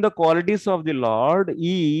absorbed in the qualities of the Lord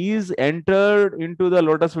is entered into the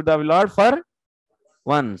lotus feet of the Lord for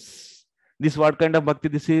once. This what kind of bhakti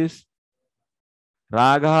this is?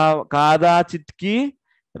 Raga kadachit ki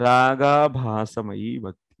raga bhasamayi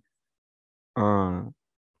bhakti.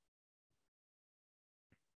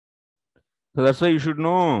 So that's why you should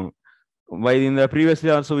know. Why in the previously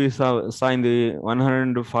also we saw in the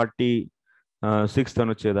 146th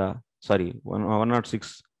anuccheda. Sorry,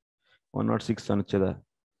 106 anuccheda.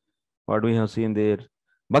 What we have seen there.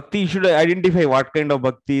 Bhakti, you should identify what kind of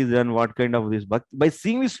bhakti is and what kind of this bhakti. By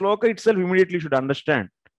seeing this sloka itself, immediately you should understand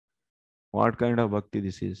what kind of bhakti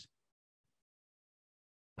this is.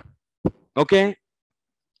 Okay.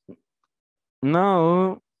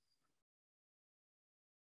 Now,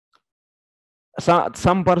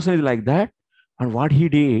 some person is like that, and what he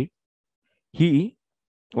did,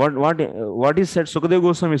 what is said, Sukadeva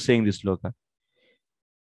Goswami is saying this sloka.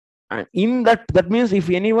 And in that means if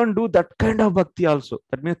anyone do that kind of bhakti also,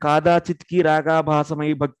 that means kadachit ki raga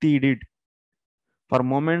bhasamayi bhakti he did. For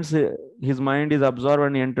moments, his mind is absorbed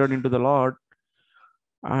and entered into the Lord.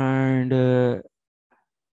 And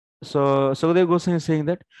so Sukadeva Goswami is saying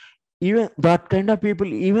that even that kind of people,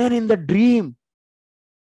 even in the dream,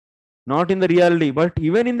 not in the reality, but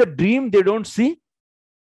even in the dream, they don't see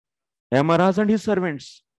Yamaras and his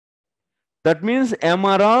servants. That means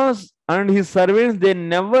Yamaras and his servants, they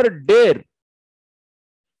never dare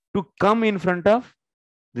to come in front of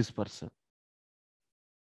this person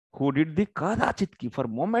who did the kadachitki. For a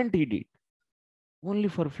moment he did, only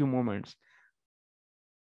for a few moments.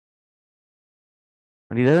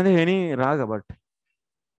 And he doesn't have any raga, but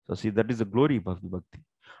so see, that is the glory of the bhakti.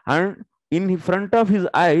 And in front of his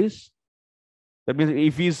eyes, that means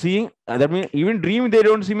if he is seeing, that means even dream they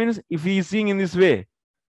don't see, means if he is seeing in this way,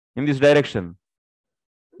 in this direction,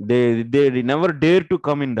 they never dare to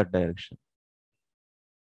come in that direction.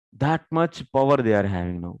 That much power they are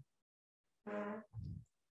having now.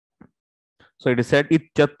 So it is said,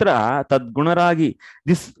 Ityatra tad gunaragi.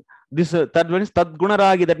 This that means tad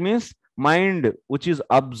gunaragi, that means mind which is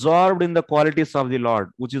absorbed in the qualities of the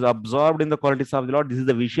Lord, which is absorbed in the qualities of the Lord. This is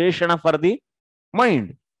the Visheshana for the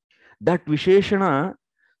mind. That Visheshana,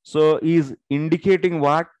 so is indicating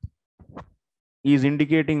what? Is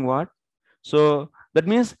indicating what? So that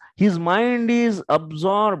means his mind is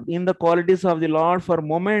absorbed in the qualities of the Lord for a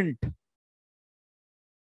moment.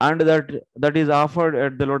 And that is offered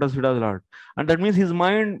at the lotus feet of the Lord. And that means his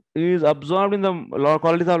mind is absorbed in the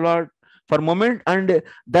qualities of the Lord for a moment. And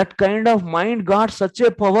that kind of mind got such a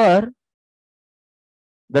power.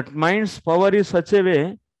 That mind's power is such a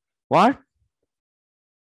way. What?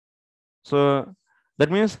 So that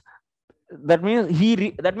means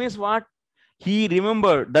what? He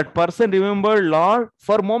remembered, that person remembered Lord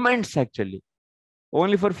for moments actually.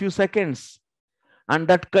 only for few seconds. And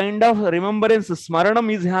that kind of remembrance,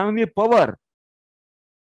 smaranam, is having the power.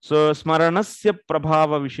 So, smaranasya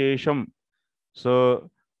prabhava vishesham. So,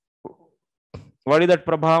 what is that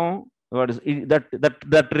prabhavam? What is it?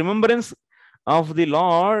 That remembrance of the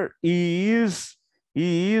Lord is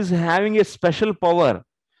having a special power.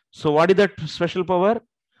 So, what is that special power?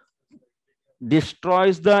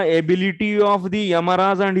 Destroys the ability of the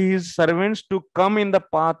Yamaraj and his servants to come in the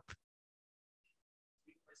path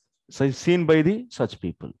seen by the such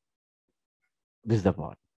people. This is the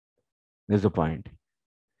part. This is the point.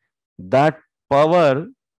 That power,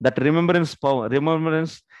 that remembrance power,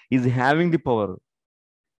 remembrance is having the power.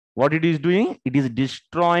 What it is doing? It is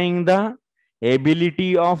destroying the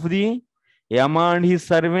ability of the Yama and his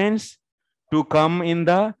servants to come in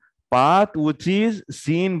the path which is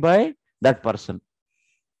seen by that person.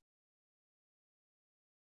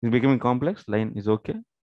 It's becoming complex. Line is okay.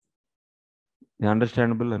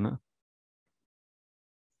 Understandable, no?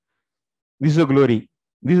 This is the glory.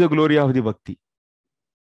 This is the glory of the bhakti.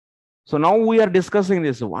 So now we are discussing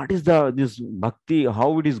this. What is this bhakti?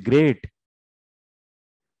 How it is great?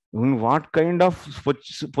 In what kind of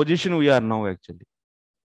position we are now actually?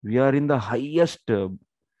 We are in the highest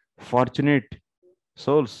fortunate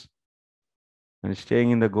souls and staying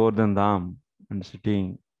in the Govardhan Dham and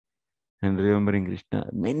sitting and remembering Krishna.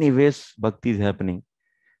 Many ways bhakti is happening.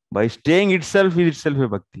 By staying itself is itself a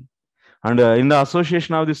bhakti. And in the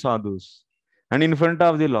association of the sadhus and in front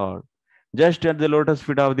of the Lord, just at the lotus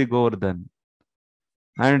feet of the Govardhan,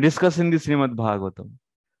 and discussing the Srimad Bhagavatam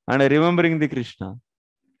and remembering the Krishna.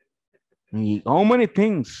 How many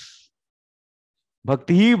things?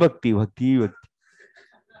 Bhakti, bhakti, bhakti, bhakti.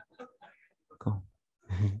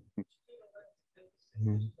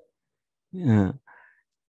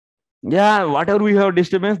 Yeah, whatever we have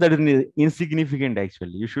disturbance, that is insignificant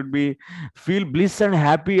actually. You should be feel bliss and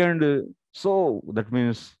happy, and so that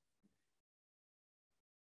means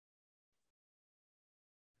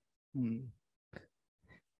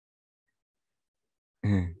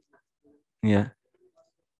yeah.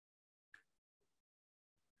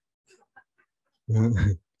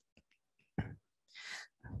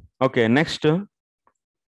 Okay, next.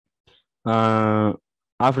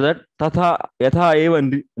 After that, Tatha Yatha Eva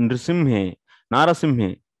Nrisimhe,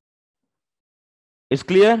 Narasimhe. Is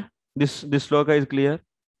clear? This sloka is clear?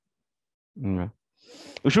 Yeah.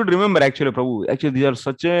 You should remember actually, Prabhu. Actually, these are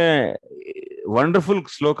such a wonderful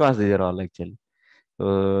slokas, they are all actually.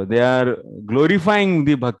 They are glorifying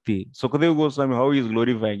the bhakti. Sukadeva Goswami, how he is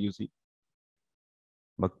glorifying, you see.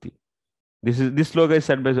 Bhakti. This sloka is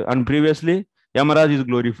said by, and previously, Yamaraj is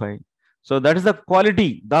glorifying. So that is the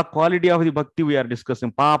quality of the bhakti we are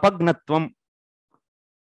discussing. Papagnatvam.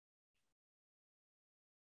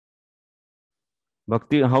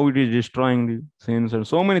 Bhakti, how it is destroying the sins and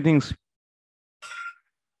so many things.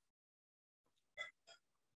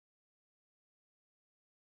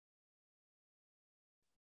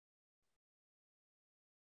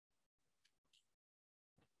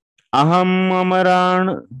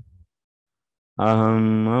 Aham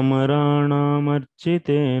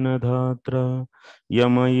amaranamarchitena dhatra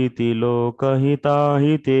yamayiti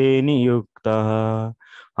lokahitahite niyuktaha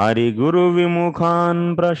hari guru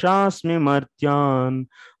vimukhan prashasmi martyan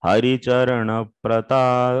hari charana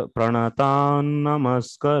pranatan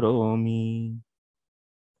namaskaromi.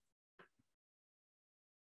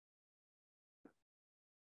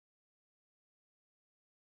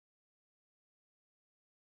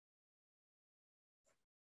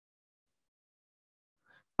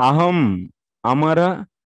 Aham amara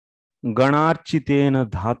ganarchitena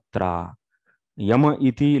dhatra yama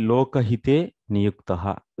iti lokahite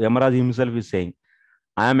niyuktaha. Yamaraj himself is saying,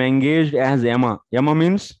 I am engaged as Yama. Yama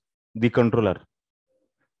means the controller.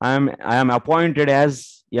 I am appointed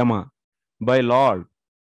as Yama by Lord.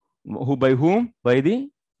 By whom? By the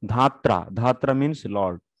Dhatra. Dhatra means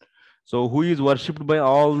Lord. So who is worshipped by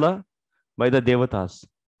by the Devatas.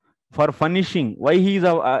 For furnishing. Why he is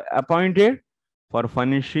appointed? For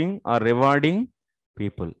furnishing or rewarding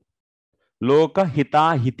people. Loka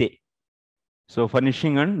hita hite. So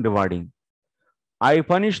furnishing and rewarding. I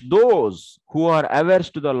punish those who are averse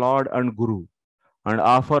to the Lord and Guru, and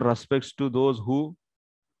offer respects to those who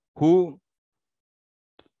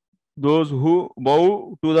bow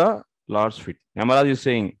to the Lord's feet. Yamaraj is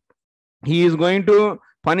saying he is going to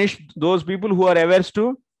punish those people who are averse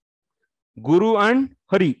to Guru and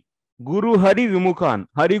Hari. Guru Hari Vimukhan.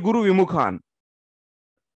 Hari Guru Vimukhan.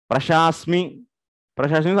 Prashasmi.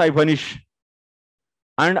 Prashasmi means I punish.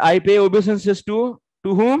 And I pay obeisances to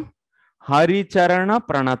whom? Hari Charana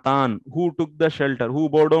Pranatan, who took the shelter, who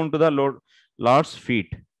bowed down to the Lord's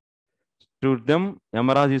feet. to them,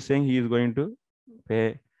 Yamaraj is saying he is going to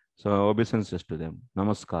pay obeisances to them.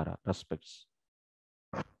 Namaskara, respects.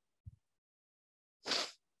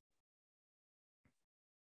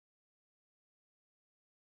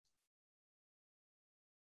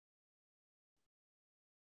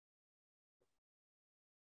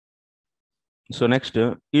 So next,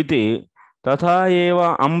 iti tatha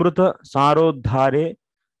eva amruta sarodhare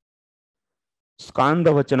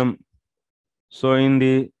skanda vachanam. So in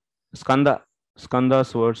the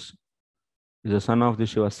Skanda's words is the son of the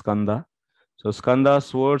Shiva, Skanda. So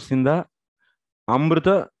Skanda's words in the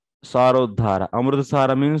Amrita Sarodhara. Amrita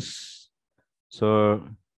Sara means so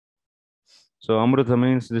Amrita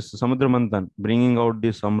means this Samudra Manthan, bringing out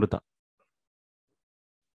this Amrita.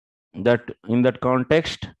 That in that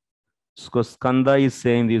context, Skanda is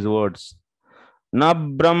saying these words. Na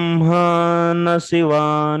Brahma na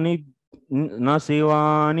Sivani na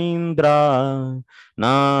Sivanindra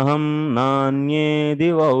naham nanye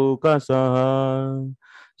divaukasa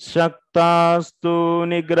shaktastu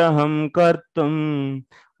nigraham kartum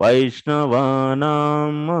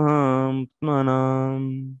vaishnavanam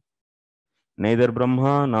mahatmanam. Neither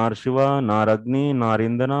Brahma, nor Shiva, nor Agni, nor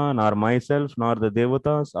Indana, nor myself, nor the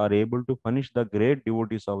Devatas are able to punish the great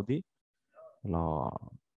devotees of the Lord.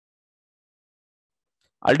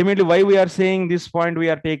 Ultimately, why we are saying this point, we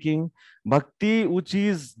are taking bhakti which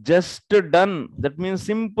is just done. That means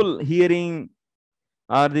simple hearing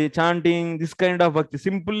or the chanting, this kind of bhakti,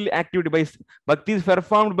 simple activity. By bhakti is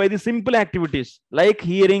performed by the simple activities like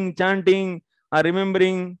hearing, chanting, or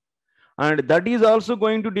remembering, and that is also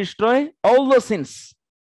going to destroy all the sins.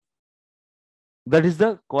 That is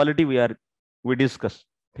the quality we discussed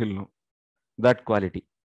till now. That quality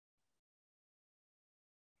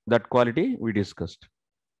we discussed.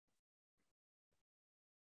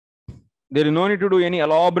 There is no need to do any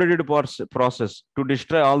elaborated process to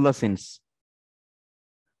destroy all the sins.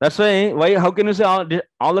 That's why how can you say all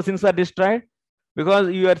the sins are destroyed? Because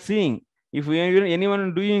you are seeing, if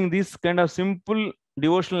anyone doing this kind of simple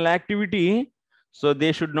devotional activity, so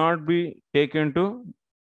they should not be taken to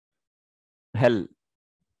hell.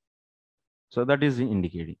 So that is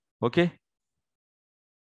indicating. Okay.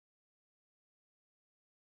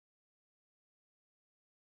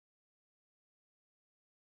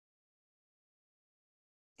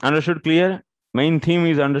 Understood? Clear? Main theme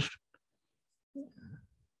is understood.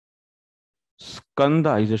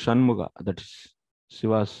 Skanda is a Shanmuga. That is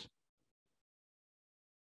Shiva's.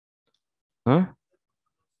 Huh?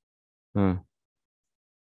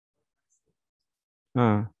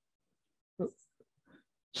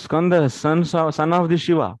 Skanda, son of the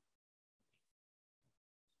Shiva.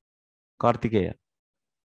 Kartikeya.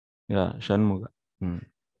 Yeah, Shanmuga.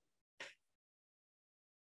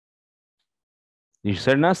 You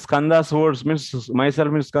said na Skanda's words means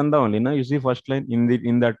myself means Skanda only. Na? You see first line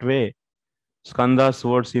in that way. Skanda's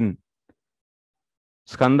words in.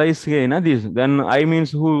 Skanda is here, na this. Then I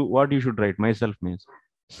means who, what you should write. Myself means.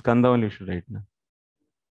 Skanda only you should write. Na?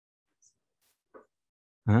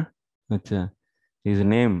 Huh? Achha. His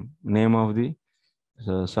name of the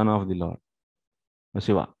son of the Lord.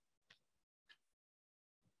 Shiva.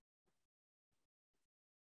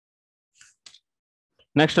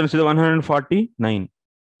 Next one is 149.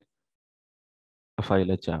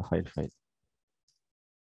 File.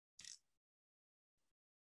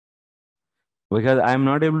 Because I am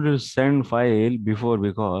not able to send file before,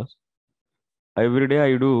 because every day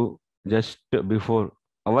I do just before.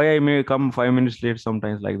 Why I may come 5 minutes late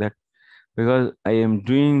sometimes like that? Because I am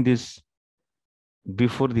doing this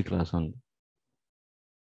before the class only.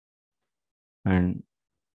 And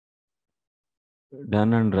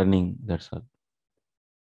done and running, that's all.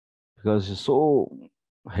 Because it's so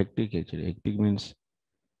hectic actually. Hectic means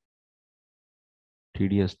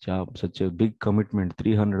tedious job, such a big commitment,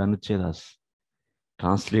 300 anucchedas,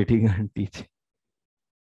 translating and teaching.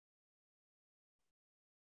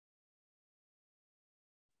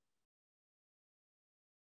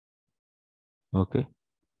 Okay.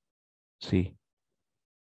 See.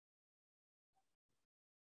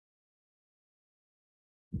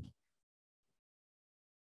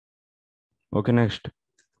 Okay, next.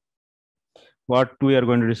 What we are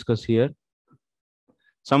going to discuss here?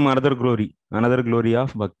 Some another glory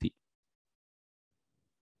of bhakti.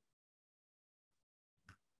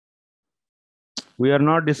 We are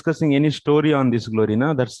not discussing any story on this glory,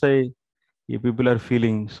 na? That's why people are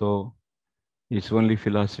feeling so. It's only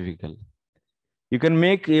philosophical. You can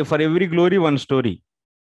make for every glory one story.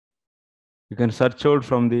 You can search out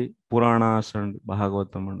from the Puranas and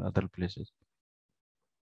Bhagavatam and other places.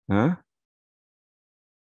 Huh?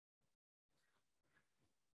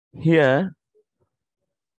 Here,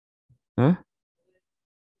 Huh?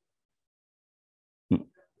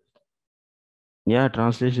 Yeah,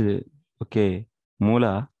 translation. Okay.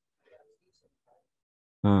 Mula.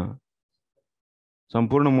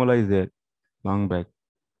 Sampurna Mula is there. Long back.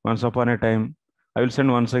 Once upon a time. I will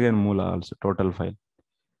send once again Mula also. Total file.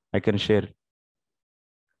 I can share.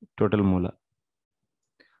 Total Mula.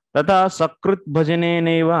 तथा सकृत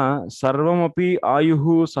भजनेनैव सर्वमपि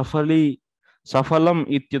आयुः सफलम्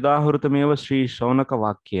इत्युदाहृतमेव श्री शौनक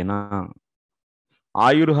वाक्येन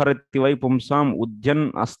आयुर्हरति वै पुंसाम् उद्यन्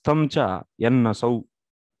अस्तं च यन्नसौ.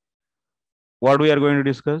 What we are going to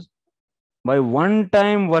discuss? By one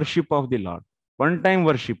time worship of the Lord. One time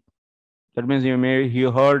worship. That means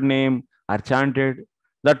you heard name or chanted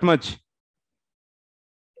that much.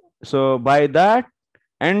 So by that,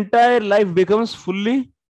 entire life becomes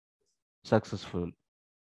fully successful.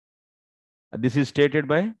 This is stated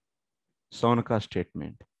by Saunaka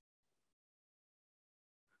statement.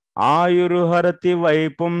 आयुर्हरति वै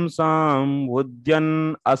पुंसाम्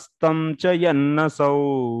उद्यन् अस्तं च यन्नसौ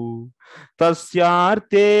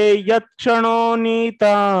तस्यार्थे यत्क्षणो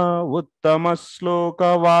Nita उत्तमश्लोकवार्तया.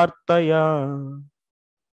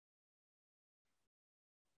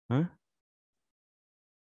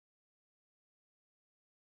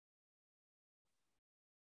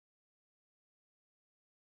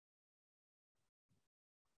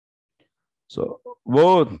 So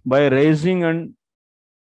both by raising and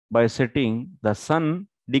by setting, the sun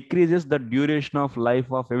decreases the duration of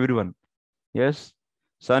life of everyone. Yes,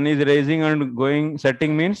 sun is rising and going,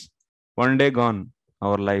 setting means one day gone,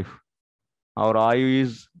 our life. Our ayu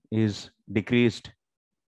is decreased.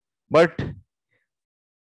 But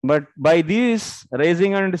by this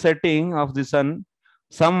rising and setting of the sun,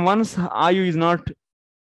 someone's ayu is not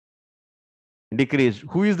decreased.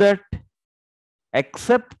 Who is that?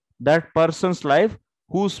 Except that person's life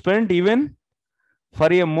who spent even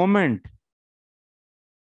for a moment.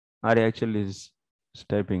 Are actually is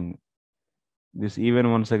typing this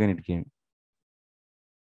even once again it came.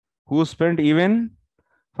 Who spent even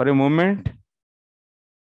for a moment.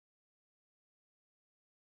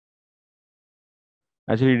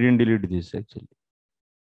 Actually, didn't delete this actually.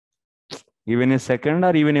 Even a second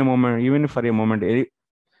or even a moment, even for a moment,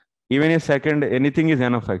 even a second, anything is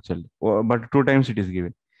enough actually. But 2 times it is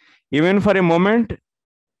given. Even for a moment,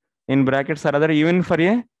 in brackets or other, even for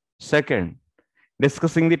a second,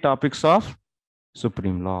 discussing the topics of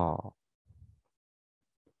supreme law.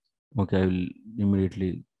 Okay, I will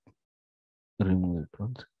immediately remove it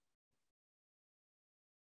once.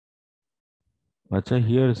 Acha,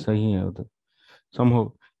 here sahi hai.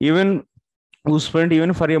 Somehow, even who spent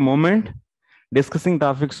even for a moment discussing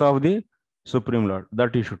topics of the Supreme Lord,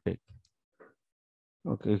 that you should take.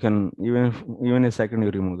 Okay, you can even a second you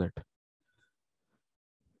remove that.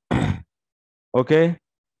 Okay,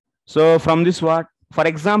 so from this what? For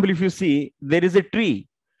example, if you see there is a tree.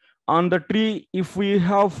 On the tree, if we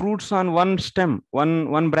have fruits on one stem,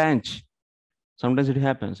 one branch, sometimes it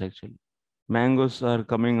happens actually. Mangoes are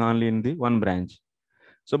coming only in the one branch.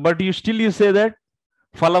 So, but you say that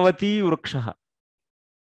Phalavati Vrukshaha.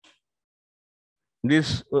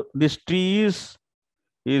 This tree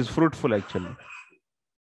is fruitful actually.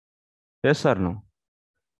 Yes or no?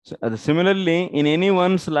 So, similarly, in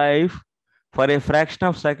anyone's life, for a fraction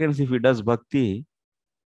of seconds, if he does bhakti,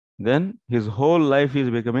 then his whole life is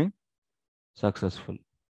becoming successful.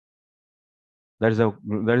 That is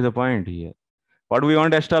the point here. What do we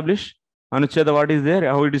want to establish? Anuccheda, what is there?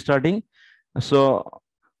 How it is starting? So,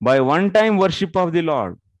 by one time worship of the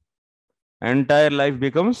Lord, entire life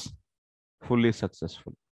becomes fully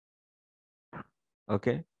successful.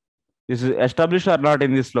 Okay. This is established or not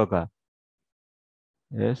in this sloka?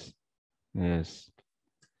 Yes. Yes.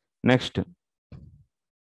 Next.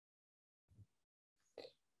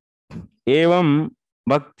 Evam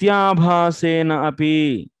bhaktyabhasen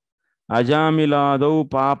api ajamiladau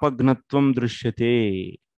papagnatvam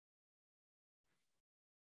drishyate.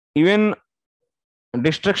 Even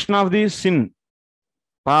destruction of the sin,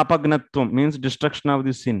 papagnatvam means destruction of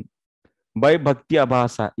the sin by bhakti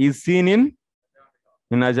abhasa is seen in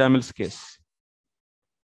Ajamil's case.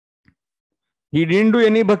 He didn't do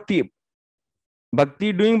any bhakti.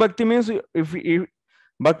 Doing bhakti means if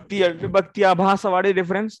bhakti abhasa, what is the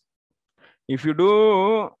difference? If you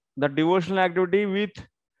do the devotional activity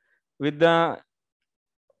with the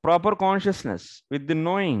proper consciousness, with the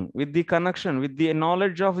knowing, with the connection, with the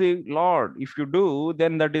knowledge of the Lord, if you do,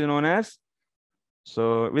 then that is known as,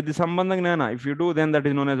 so with the sambandha gnana, if you do, then that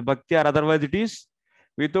is known as bhakti, or otherwise it is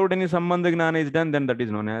without any sambandha gnana is done, then that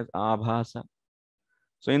is known as abhasa.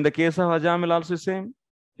 So in the case of Ajamil also same,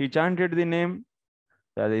 he chanted the name,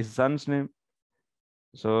 that is his son's name.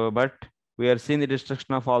 So, but we are seeing the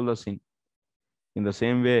destruction of all the sin. In the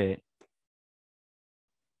same way,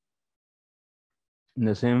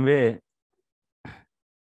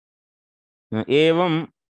 evam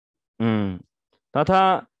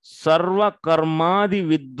तथा सर्व कर्मादि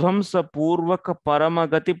विध्वंस पूर्वक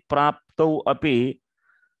परमगति प्राप्तौ अपि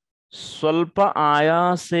स्वल्प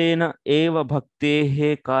आयासेन एव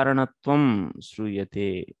भक्तेः कारणत्वं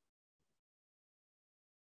श्रूयते.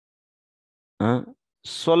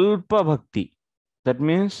 Swalpa bhakti. That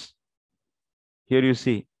means, here you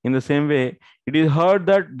see, in the same way, it is heard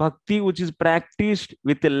that bhakti which is practiced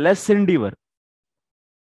with a less endeavor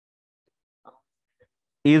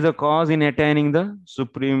is a cause in attaining the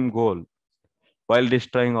supreme goal while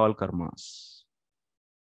destroying all karmas.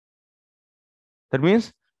 That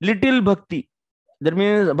means little bhakti. That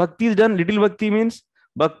means bhakti is done, little bhakti means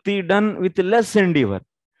bhakti done with less endeavor.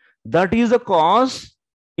 That is the cause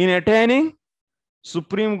in attaining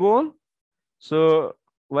supreme goal. So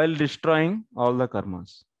while destroying all the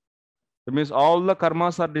karmas. That means all the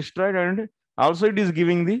karmas are destroyed, and also it is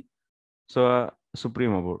giving the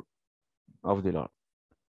supreme abode of the Lord.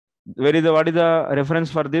 What is the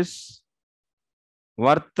reference for this?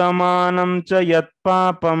 Vartamanam cha yat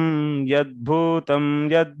papam yad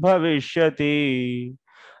bhutam yad bhavishyati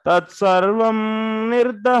tat sarvam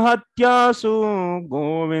nirdahatyasu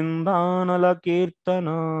govindanala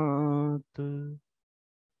kirtanat.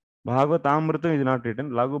 Bhagavatamritam is not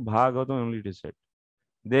written. Lagu Bhagavatam only it is said.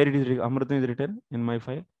 There it is. Amritam is written in my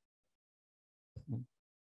file.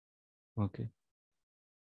 Okay.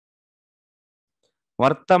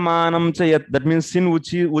 Vartamanam cha yat. That means sin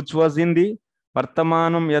which was in the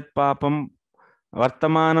Vartamanam yat papam.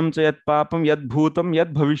 Vartamanam cha yat papam yat bhutam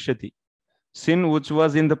yat bhavishyati. Sin which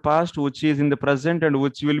was in the past, which is in the present, and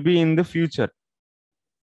which will be in the future.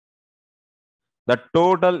 The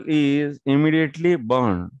total is immediately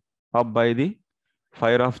burned up by the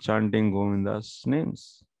fire of chanting Govinda's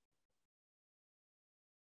names.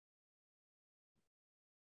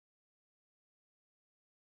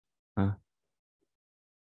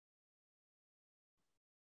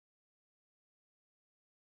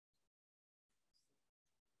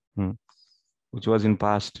 Which was in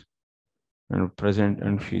past and present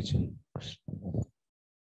and future.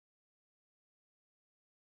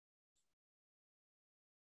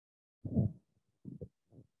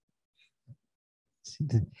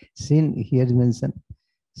 Sin here is mentioned,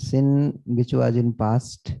 sin which was in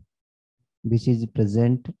past, which is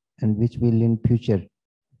present, and which will in future.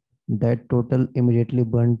 That total immediately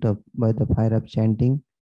burnt up by the fire of chanting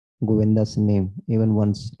Govinda's name, even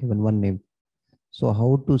one name. So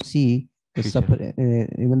how to see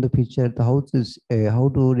the even the future, how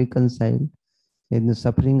to reconcile in the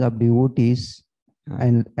suffering of devotees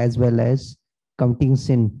and as well as counting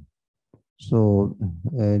sin. So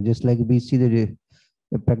just like we see the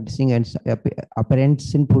practicing and apparent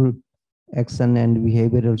sinful action and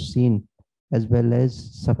behavioral sin as well as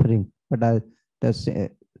suffering, but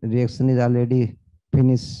the reaction is already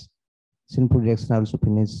finished. Sinful reaction also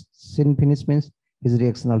finished. Sin finished means his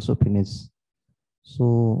reaction also finished.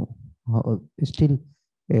 So still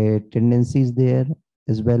a tendency is there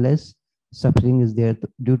as well as suffering is there,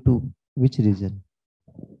 due to which reason?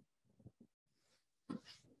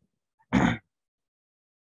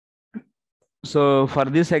 So for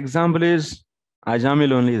this example is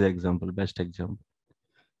Ajamil only is example, best example.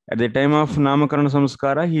 At the time of Namakarana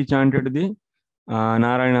Samskara, he chanted the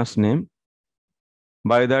Narayana's name.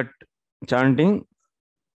 By that chanting,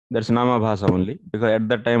 that's Namabhasa only, because at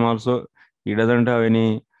that time also he doesn't have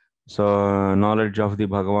any knowledge of the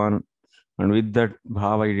Bhagavan, and with that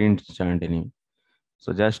bhava he didn't chant any.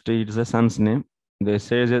 So just it's a son's name. They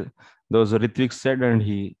say that those Ritviks said, and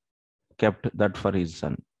he kept that for his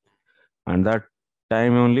son. And that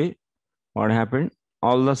time only, what happened?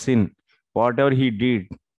 All the sin, whatever he did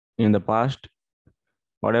in the past,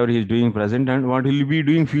 whatever he is doing present, and what he will be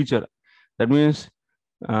doing future. That means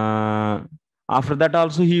after that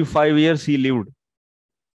also 5 years he lived.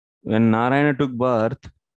 When Narayana took birth,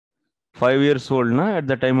 5 years old, at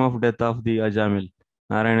the time of death of the Ajamil,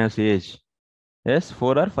 Narayana's age. Yes,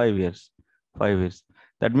 4 or 5 years. 5 years.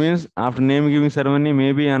 That means after name giving ceremony,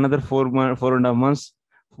 maybe another 4.5 months,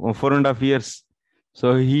 4.5 years.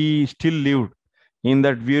 So he still lived. In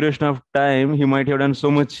that duration of time, he might have done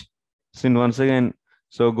so much sin once again.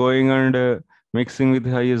 So going and mixing with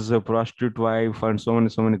his prostitute wife and so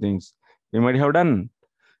many things he might have done.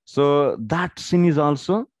 So that sin is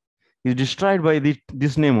also destroyed by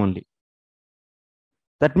this name only.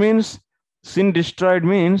 That means sin destroyed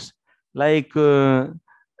means like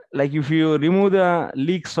if you remove the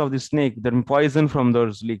leaks of the snake, then poison from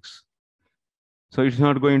those leaks. So it's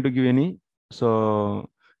not going to give any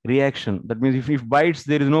reaction. That means if bites,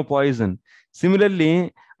 there is no poison.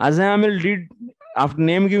 Similarly, Azamil did after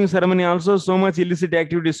name giving ceremony also so much illicit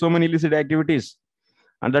activities, so many illicit activities,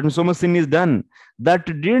 and that means so much sin is done that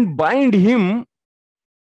didn't bind him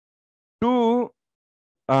to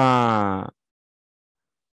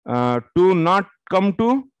not come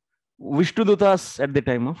to Vishnudutas at the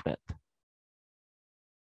time of death.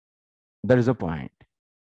 That is the point.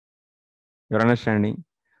 You're understanding?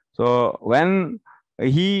 So when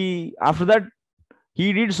after that,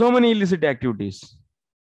 he did so many illicit activities.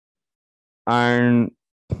 And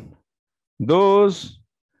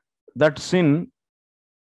that sin,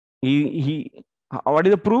 what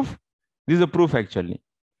is the proof? This is the proof actually.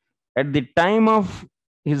 At the time of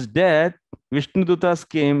his death, Vishnudutas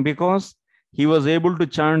came because he was able to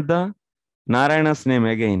chant the Narayana's name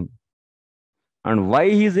again. And why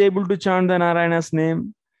he is able to chant the Narayana's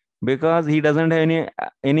name? Because he doesn't have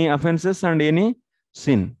any offenses and any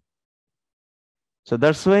sin. So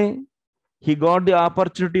that's why he got the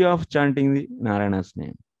opportunity of chanting the Narayana's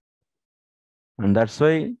name. And that's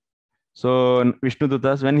why, so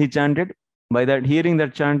Vishnudutas, when he chanted, by that hearing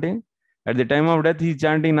that chanting, at the time of death, he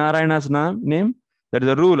chanting Narayana's name. That is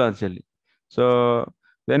a rule actually. So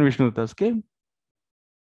then Vishnudutas came.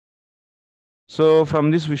 So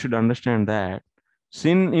from this, we should understand that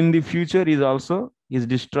sin in the future is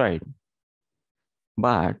destroyed.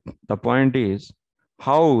 But the point is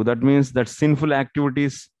how, that means that sinful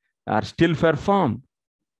activities are still performed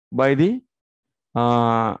by the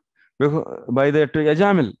Ajamil.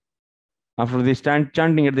 After the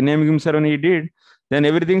chanting at the name ceremony he did, then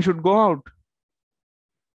everything should go out.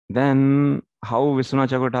 Then how Vishwanath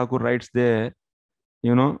Chakravarti writes there,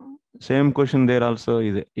 same question there also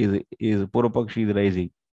is Purvapakshi is raising.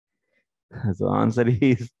 So answer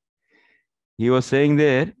is, he was saying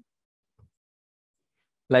there,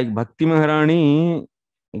 like Bhakti Maharani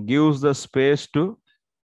gives the space to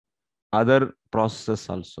other processes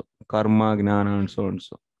also, karma, gnana, and so and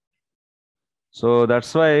so. So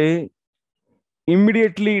that's why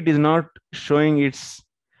immediately it is not showing it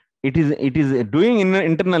is doing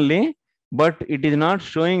internally, but it is not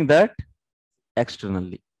showing that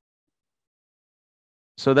externally.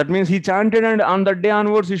 So that means he chanted, and on that day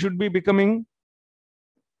onwards he should be becoming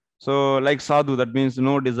so like sadhu. That means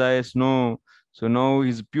no desires, no. So now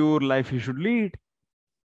his pure life he should lead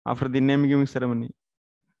after the name giving ceremony.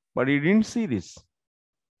 But he didn't see this.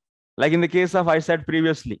 Like in the case of I said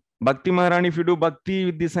previously, Bhakti Maharani, if you do bhakti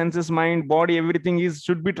with the senses, mind, body, everything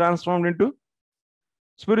should be transformed into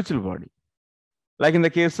spiritual body. Like in the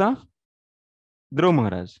case of Dhruv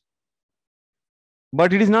Maharaj.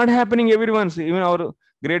 But it is not happening everyone's. Even our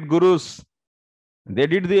great gurus, they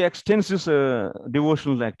did the extensive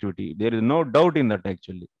devotional activity. There is no doubt in that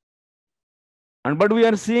actually. But we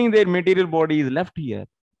are seeing their material body is left here.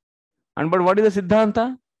 But what is the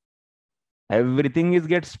Siddhanta? Everything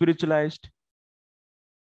gets spiritualized.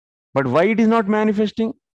 But why it is not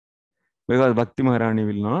manifesting? Because Bhakti Maharani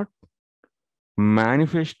will not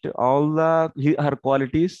manifest all her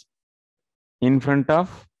qualities in front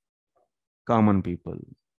of common people.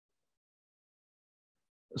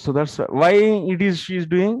 So that's why she is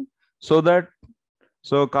doing, so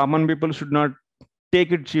common people should not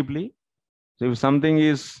take it cheaply. So if something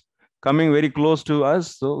is coming very close to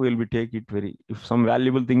us, so we'll be take it very. If some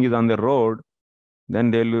valuable thing is on the road, then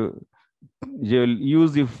they will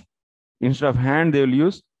use instead of hand they will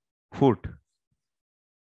use foot.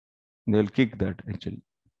 They will kick that actually.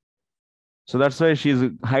 So that's why she is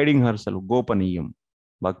hiding herself. Gopaniyam.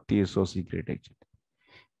 Bhakti is so secret actually.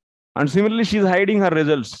 And similarly, she is hiding her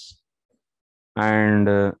results.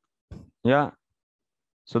 And yeah.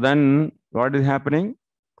 So then what is happening?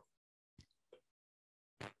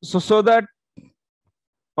 So that,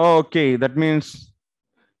 okay, that means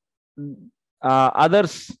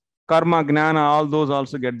others, karma, gnana, all those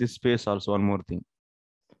also get this space also. One more thing.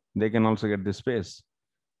 They can also get this space.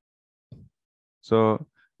 So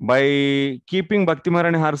by keeping Bhakti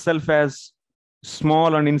Maharani herself as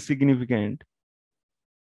small and insignificant,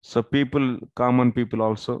 so common people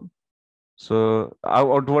also, so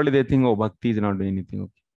outwardly they think, oh, Bhakti is not doing anything.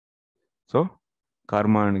 Okay. So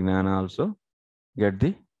karma and gnana also get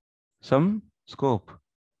some scope.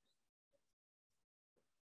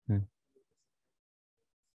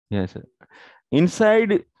 Yes, sir.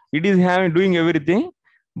 Inside it is doing everything,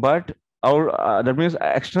 but that means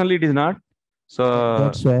externally it is not. So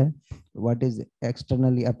that's why what is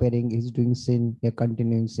externally appearing is doing sin, a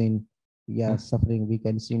continuing sin, suffering. We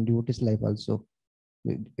can see in devotee's life also.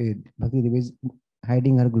 Bhakti Devi is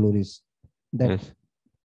hiding her glories. That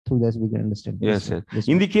through this we can understand. Yes, yes. This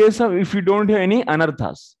In one. the case of if you don't have any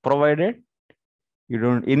anarthas, provided you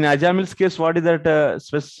don't. In Ajamil's case, what is that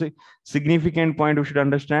specific significant point we should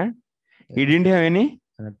understand? He didn't have any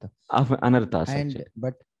Anartha. of anarthas And actually.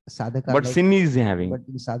 but sadhaka, But like, sin is having. but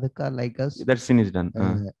in sadhaka like us, That sin is done.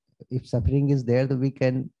 if suffering is there, then we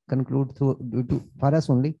can conclude through due to for us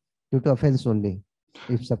only, due to offense only.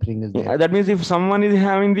 If suffering is there, That means if someone is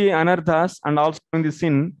having the anarthas and also having the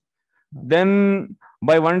sin, then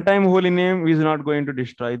by one time holy name is not going to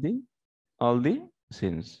destroy the all the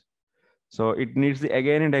sins. So it needs the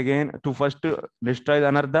again and again to first destroy the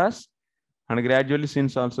anarthas, and gradually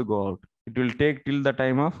sins also go out. It will take till the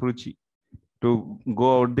time of ruchi to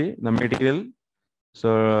go out the material. So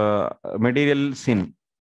material sin,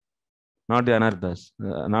 not the anarthas,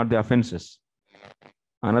 not the offenses.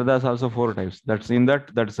 Anarthas also 4 types. That's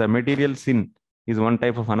a material sin is one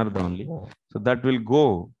type of anartha only. So that will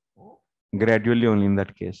go gradually only in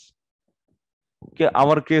that case. Okay,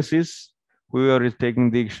 our case is whoever is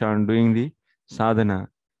taking Diksha and doing the sadhana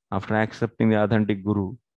after accepting the authentic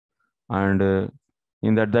guru, and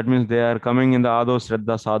in that means they are coming in the Ado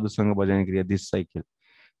Shraddha Sadhu Sangha Bhajana Kriya, this cycle.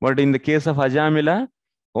 But in the case of Ajamila,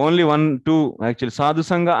 only 1, 2 actually Sadhu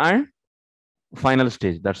Sangha and final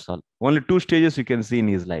stage. That's all. Only 2 stages you can see in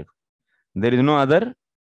his life. There is no other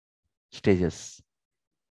stages.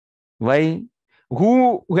 Why?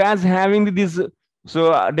 Who has having these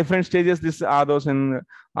different stages? This Ados and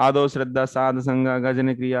Ados Shraddha Sadhu Sangha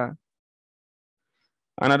Bhajana Kriya,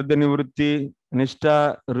 Anardha Nivrutti,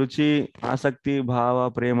 Nishta, Ruchi, Asakti,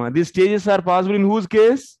 Bhava, Prema. These stages are possible in whose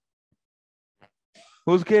case?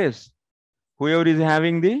 Whose case? Whoever is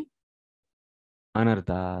having the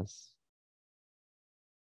anarthas.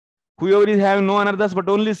 Whoever is having no anarthas but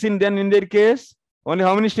only sin, then in their case, only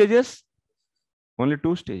how many stages? Only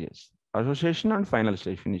 2 stages. Association and final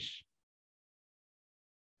stage finish.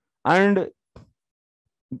 And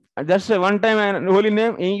that's a one time holy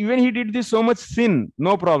name. Even he did this so much sin,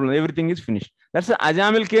 no problem. Everything is finished. That's the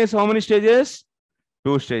Ajamil case. How many stages?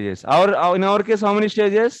 2 stages. In our case, how many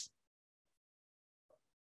stages?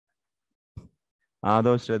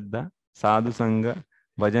 Ado Shraddha, Sadhu Sangha,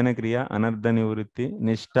 Bhajana Kriya, Anardha Nivrutti,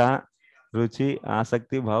 Nishta, Ruchi,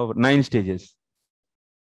 Asakti, Bhava. 9 stages.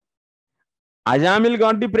 Ajamil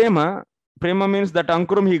got the Prema. Prema means that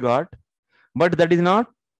Ankuram he got, but that is not.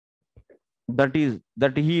 That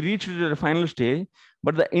he reached the final stage,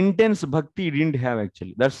 but the intense bhakti he didn't have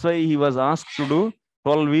actually. That's why he was asked to do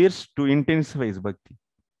 12 years to intensify his bhakti.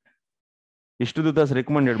 Ishtudutas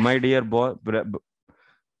recommended, my dear boy.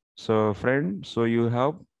 So friend, so you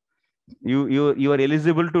are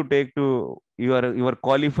eligible to take to, you are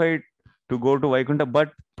qualified to go to Vaikuntha,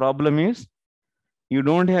 but problem is you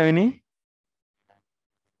don't have any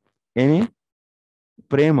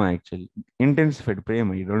prema actually, intensified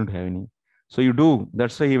prema, you don't have any. So you do.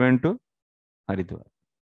 That's why he went to Haridwar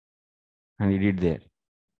and he did there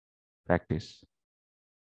practice.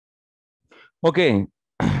 Okay.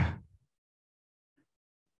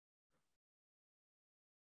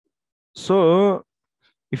 So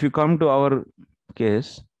if you come to our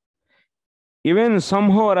case, even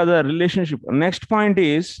somehow or other relationship, next point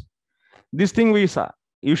is this thing we saw.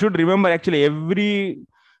 You should remember actually every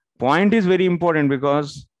point is very important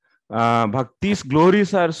because Bhakti's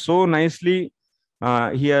glories are so nicely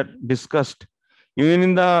here discussed. Even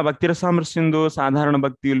in the Bhakti Rasamrita Sindhu, Sadharana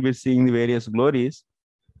Bhakti, you will be seeing the various glories.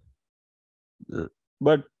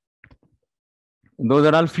 But those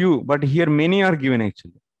are all few, but here many are given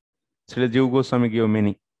actually. Srila Jiva Goswami gave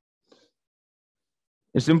many.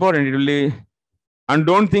 It's important. It will be, and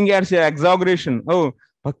don't think it's an exaggeration. Oh,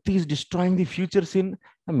 Bhakti is destroying the future sin.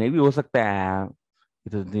 Maybe हो सकता है.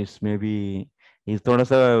 This maybe is थोड़ा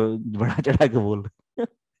सा बड़ा चढ़ा के बोल.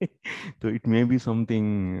 So it may be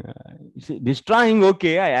something destroying.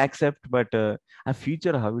 Okay, I accept, but a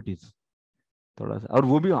future how it is. थोड़ा सा और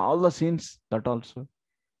वो भी all the sins that also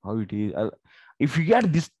how it is. If you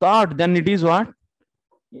get this thought, then it is what?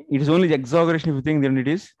 It is only the exaggeration. If you think, then it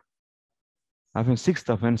is offense, 6th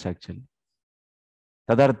offense actually.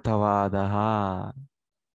 Tadarthavadaha.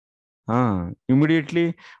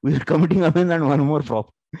 Immediately we are committing offense and one more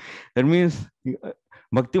problem. That means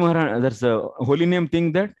Bhakti Maharaj, that's a holy name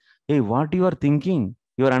thing that, hey, what you are thinking?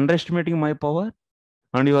 You are underestimating my power,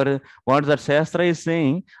 and you are what that Shastra is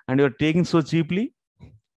saying, and you are taking so cheaply.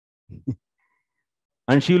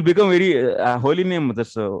 And she will become very holy name.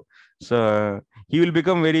 So he will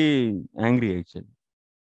become very angry actually.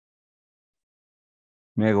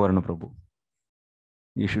 Meghavarna Prabhu.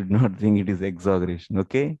 You should not think it is exaggeration,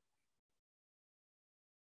 okay?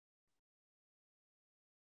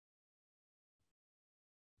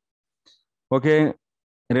 Okay,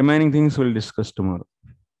 Remaining things we'll discuss tomorrow.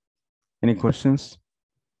 Any questions?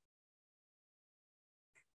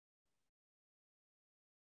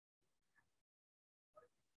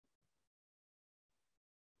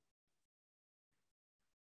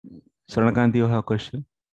 Saranakanti, you have a question?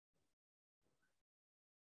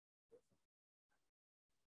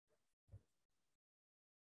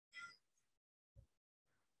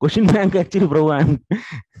 Question bank actually, bro.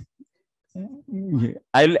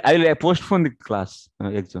 I'll postpone the class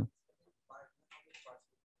exam.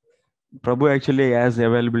 Prabhu actually has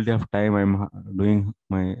availability of time. I'm doing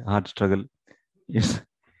my hard struggle. Yes,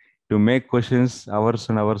 to make questions hours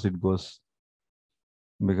and hours it goes,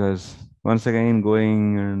 because once again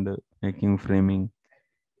going and making framing.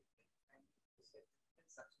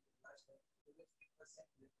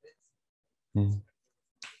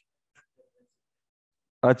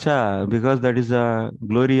 Acha, because that is a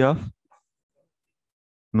glory of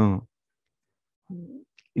no.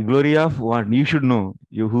 Glory of what? You should know.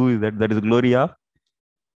 You who is that? That is glory of.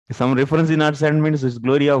 Some reference in art sand means it's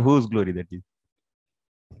glory of whose glory that is.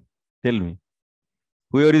 Tell me.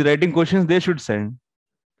 Whoever is writing questions, they should send.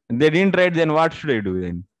 They didn't write, then what should I do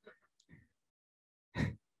then?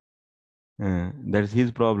 That's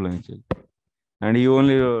his problem actually. And he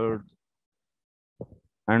only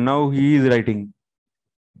and now he is writing.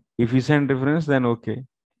 If he send reference, then okay.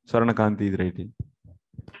 Saranakanti is writing.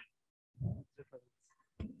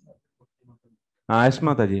 Yes,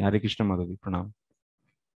 Mataji. Hare Krishna Mataji. Pranam.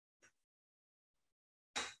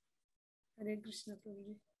 Hare Krishna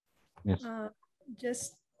Prabhuji. Yes.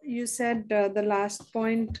 Just you said the last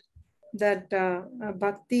point that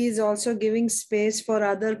bhakti is also giving space for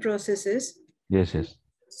other processes. Yes, yes.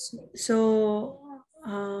 So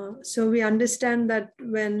we understand that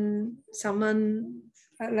when someone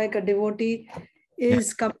like a devotee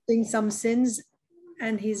is committing some sins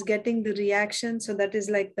and he's getting the reaction, so that is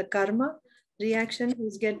like the karma reaction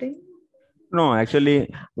he's getting. No,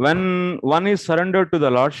 actually, when one is surrendered to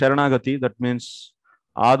the Lord, Sharanagati, that means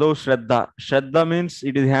Ado Shraddha. Shraddha means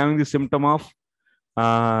it is having the symptom of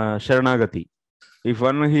Sharanagati. If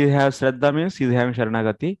one he has Shraddha means he is having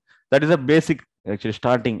Sharanagati. That is a basic actually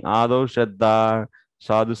starting. Ado Shraddha,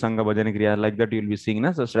 Sadhu Sangha Bhajana Kriya, like that you will be seeing.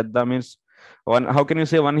 Na? So Shraddha means one. How can you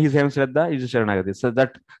say one he is having Shraddha? Is Sharanagati. So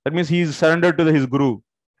that means he is surrendered to his Guru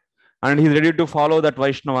and he is ready to follow that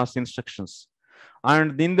Vaishnava's instructions.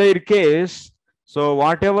 And in their case, so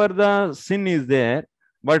whatever the sin is there,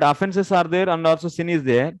 but offenses are there and also sin is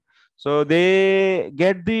there. So they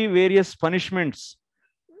get the various punishments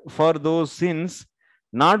for those sins,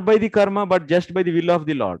 not by the karma, but just by the will of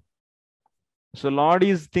the Lord. So Lord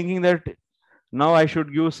is thinking that now I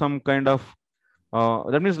should give some kind of,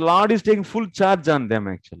 that means Lord is taking full charge on them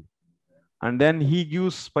actually. And then he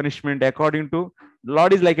gives punishment according to,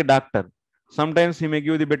 Lord is like a doctor. Sometimes he may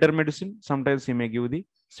give the better medicine. Sometimes he may give the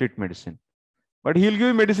sweet medicine. But he'll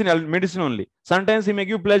give medicine only. Sometimes he may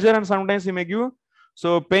give pleasure and sometimes he may give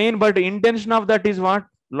pain. But the intention of that is what?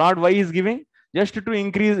 Lord, why is giving? Just to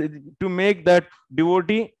increase, to make that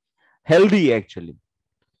devotee healthy actually.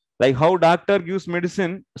 Like how doctor gives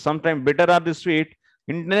medicine, sometimes bitter or the sweet.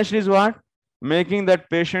 Intention is what? Making that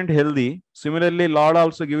patient healthy. Similarly, Lord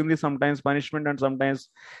also giving the sometimes punishment and sometimes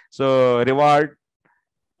reward,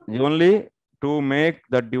 only to make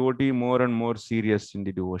the devotee more and more serious in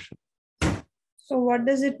the devotion. So what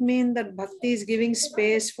does it mean that bhakti is giving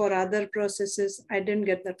space for other processes? I didn't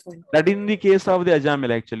get that point. That in the case of the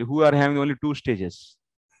Ajamil actually, who are having only 2 stages.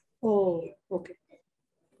 Oh, okay.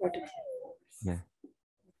 Got it. Yeah.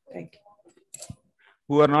 Thank you.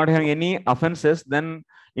 Who are not having any offenses, then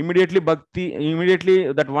immediately bhakti,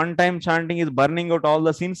 immediately that one time chanting is burning out all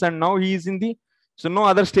the sins, and now he is in the, so no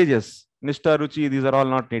other stages. Nishtha, Ruchi, these are all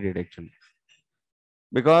not needed actually.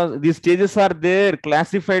 Because these stages are there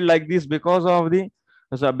classified like this because of the,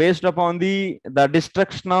 so based upon the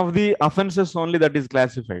destruction of the offenses only, that is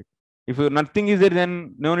classified. If nothing is there,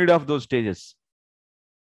 then no need of those stages.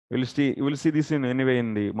 You will see this in anyway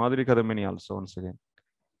in the Madhuri Kadamini also once again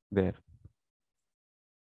there.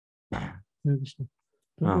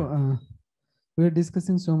 We are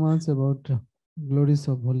discussing so much about glories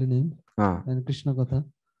of holy name and Krishna Katha.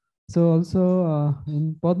 So also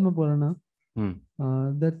in Padma Purana,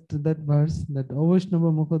 that verse, that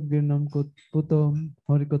Avaishnava Mukhad Girnam Putam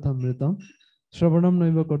Harikatha Mritam Shravanam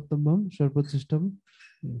Naiva Kartabam Sharpachishtam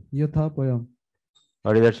Yatha Payam.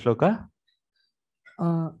 What is that shloka?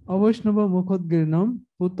 Avaishnava Mukhad Girnam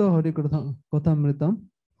Puta Harikatha Mritam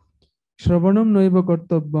Shravanam Naiva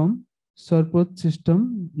Kartabam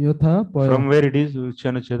Sharpachishtam Yatha Payam. From where it is? Which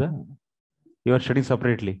anuccheda? You are studying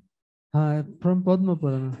separately. From Padma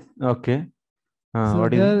Purana. Okay. So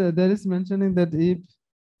there is mentioning that if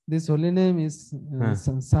this holy name is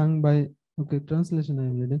sung by, okay, translation I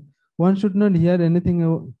am reading. One should not hear anything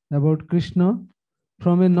about Krishna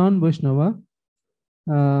from a non-Vaishnava.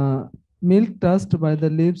 Milk touched by the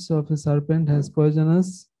lips of a serpent has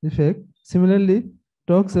poisonous effect. Similarly,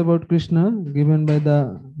 talks about Krishna given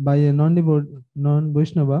by a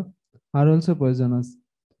non-Vaishnava are also poisonous.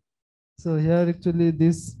 So here actually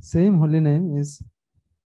this same holy name is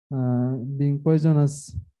being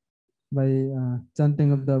poisonous by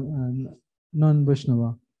chanting of the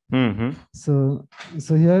non-Vaishnava. So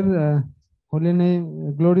here holy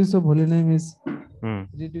name, glories of holy name is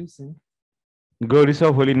reducing. Glories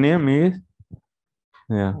of holy name is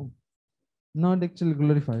not actually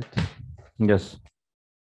glorified. Yes.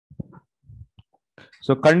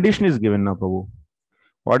 So condition is given now, Prabhu.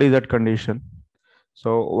 What is that condition?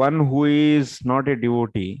 So one who is not a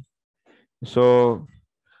devotee, so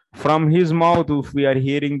from his mouth, if we are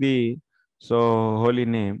hearing the holy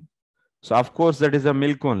name, so of course that is a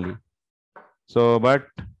milk only. So, but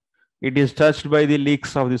it is touched by the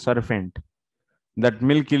leaks of the serpent. That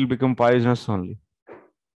milk will become poisonous only.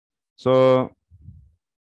 So,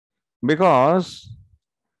 because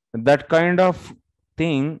that kind of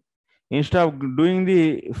thing, instead of doing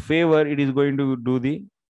the favor, it is going to do the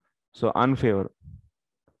unfavor.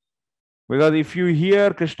 Because if you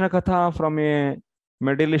hear Krishna Katha from a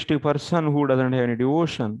materialistic person who doesn't have any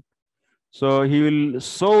devotion, so he will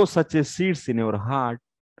sow such a seeds in your heart,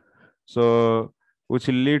 so which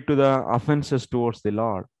will lead to the offenses towards the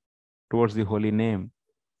Lord, towards the holy name,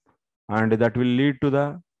 and that will lead to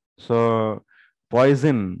the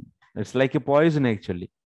poison. It's like a poison actually.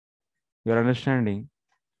 You're understanding?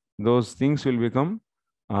 Those things will become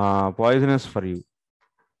poisonous for you.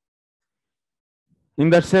 In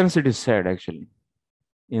that sense, it is said actually.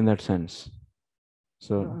 In that sense.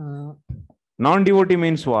 So, non-devotee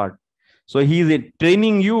means what? So, he is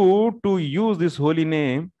training you to use this holy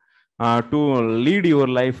name to lead your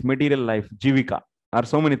life, material life, jivika, or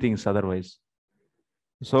so many things otherwise.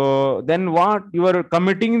 So, then what? You are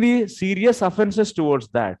committing the serious offenses towards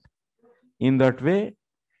that. In that way,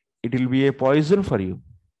 it will be a poison for you.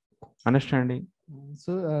 Understanding?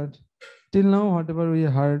 So, till now, whatever we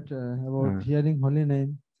heard about hearing holy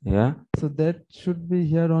name, so that should be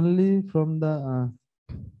here only from the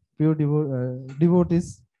pure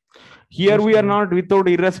devotees. Here we are not without,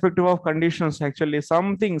 irrespective of conditions. Actually,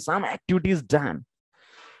 some activities done,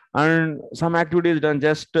 and some activities done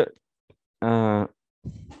just one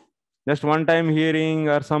time hearing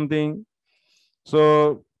or something.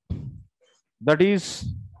 So that is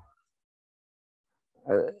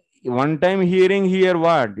one time hearing here.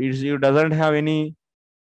 What it doesn't have any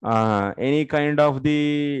kind of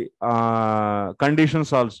the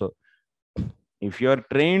conditions also. If you are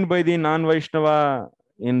trained by the non-Vaishnava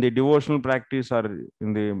in the devotional practice or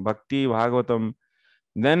in the bhakti bhagavatam,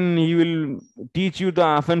 then he will teach you the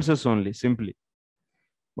offenses only, simply.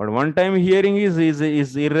 But one time hearing is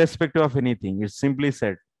irrespective of anything. It's simply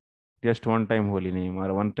said, just one time holy name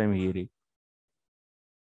or one time hearing.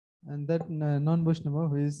 And that non-Vaishnava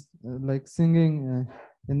who is like singing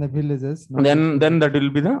in the villages, then that will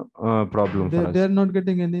be the problem for us. They are not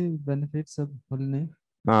getting any benefits of holy name.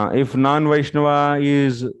 If non-Vaishnava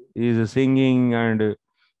is singing and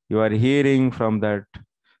you are hearing from that,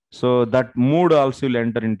 so that mood also will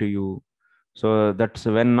enter into you. So that's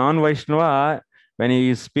when non-Vaishnava, when he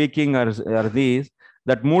is speaking or this,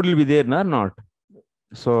 that mood will be there or not.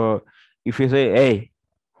 So if you say, hey,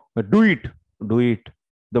 do it,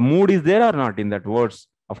 the mood is there or not in that words?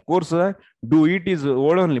 Of course, do it is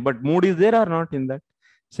word only, but mood is there or not in that?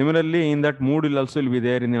 Similarly, in that mood will also be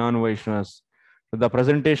there in the non-Vaishnavas. So the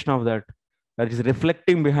presentation of that is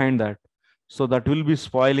reflecting behind that. So that will be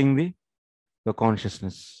spoiling the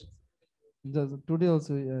consciousness. Today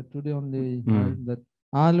also, today only that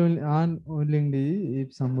unwillingly,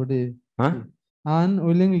 if somebody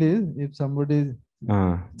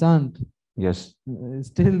chant, yes,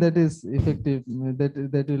 still that is effective.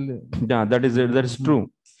 That will. Yeah, that is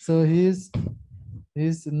true. So he is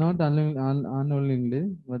not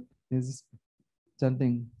unwillingly, but he is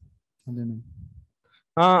chanting.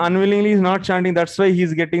 Unwillingly is not chanting. That's why he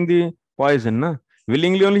is getting the poison. Na?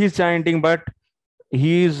 Willingly only he is chanting, but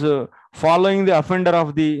he is following the offender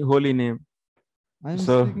of the holy name. I am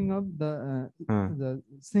speaking of the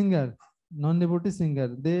singer, non-devotee singer.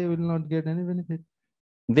 They will not get any benefit.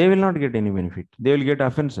 They will not get any benefit. They will get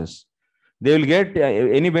offenses. They will get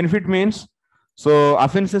any benefit means, so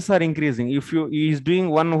offenses are increasing. If he is doing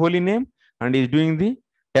one holy name and he is doing the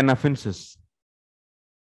 10 offenses.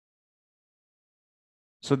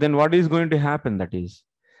 So then what is going to happen? That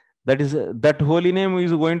holy name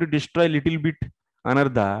is going to destroy little bit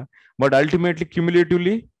anartha, but ultimately,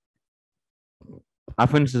 cumulatively,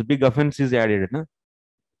 offenses, big offense is added. Na?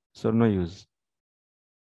 So no use.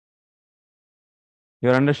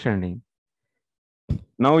 You're understanding?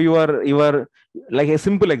 Now you are like a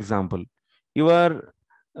simple example. You are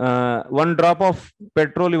one drop of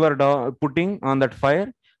petrol you are putting on that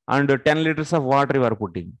fire, and 10 liters of water you are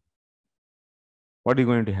putting. What is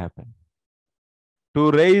going to happen?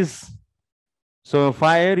 To raise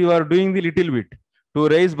fire, you are doing the little bit. To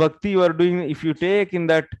raise bhakti, you are doing. If you take in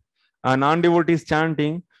that non-devotees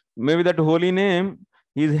chanting, maybe that holy name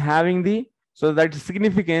is having that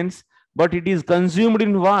significance, but it is consumed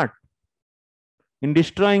in what? In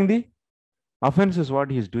destroying the offenses.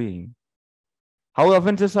 What he is doing? How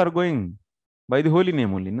offenses are going? By the holy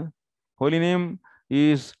name only. Na? Holy name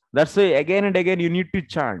is, that's why again and again you need to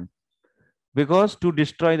chant, because to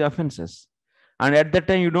destroy the offenses. And at that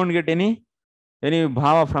time you don't get any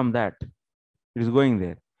bhava from that. It is going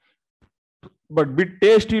there. But bit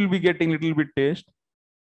taste you will be getting, little bit taste,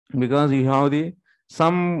 because you have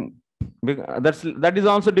that is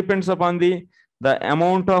also depends upon the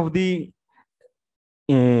amount of the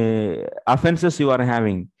offenses you are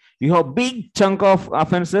having. You have big chunk of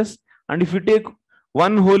offenses, and if you take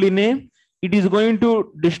one holy name, it is going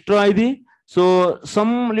to destroy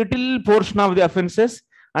some little portion of the offenses,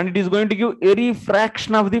 and it is going to give every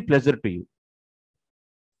fraction of the pleasure to you.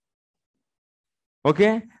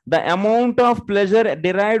 Okay, the amount of pleasure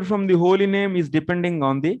derived from the holy name is depending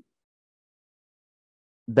on the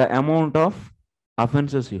amount of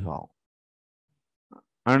offenses you have,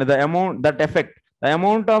 and the amount, that effect, the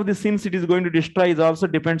amount of the sins it is going to destroy is also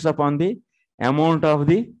depends upon the amount of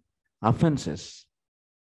the offenses.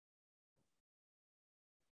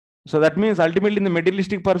 So that means ultimately in the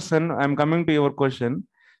materialistic person, I am coming to your question.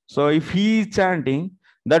 So if he is chanting,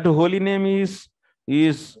 that holy name is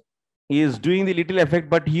doing the little effect,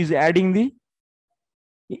 but he is adding the,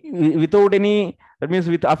 without any, that means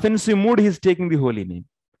with offensive mood, he is taking the holy name.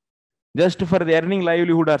 Just for the earning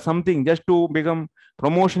livelihood or something, just to become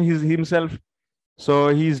promotion himself. So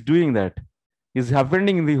he is doing that. He is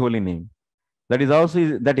offending the holy name. That is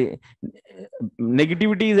also that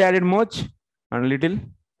negativity is added much and little,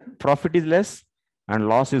 profit is less and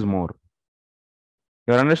loss is more.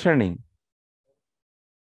 You are understanding?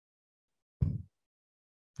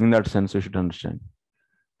 In that sense, you should understand.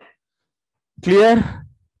 Clear?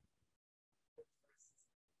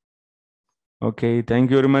 Okay,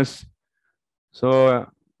 thank you very much. So,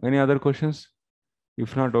 any other questions?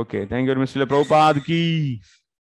 If not, okay. Thank you very much. Srila Prabhupada ki.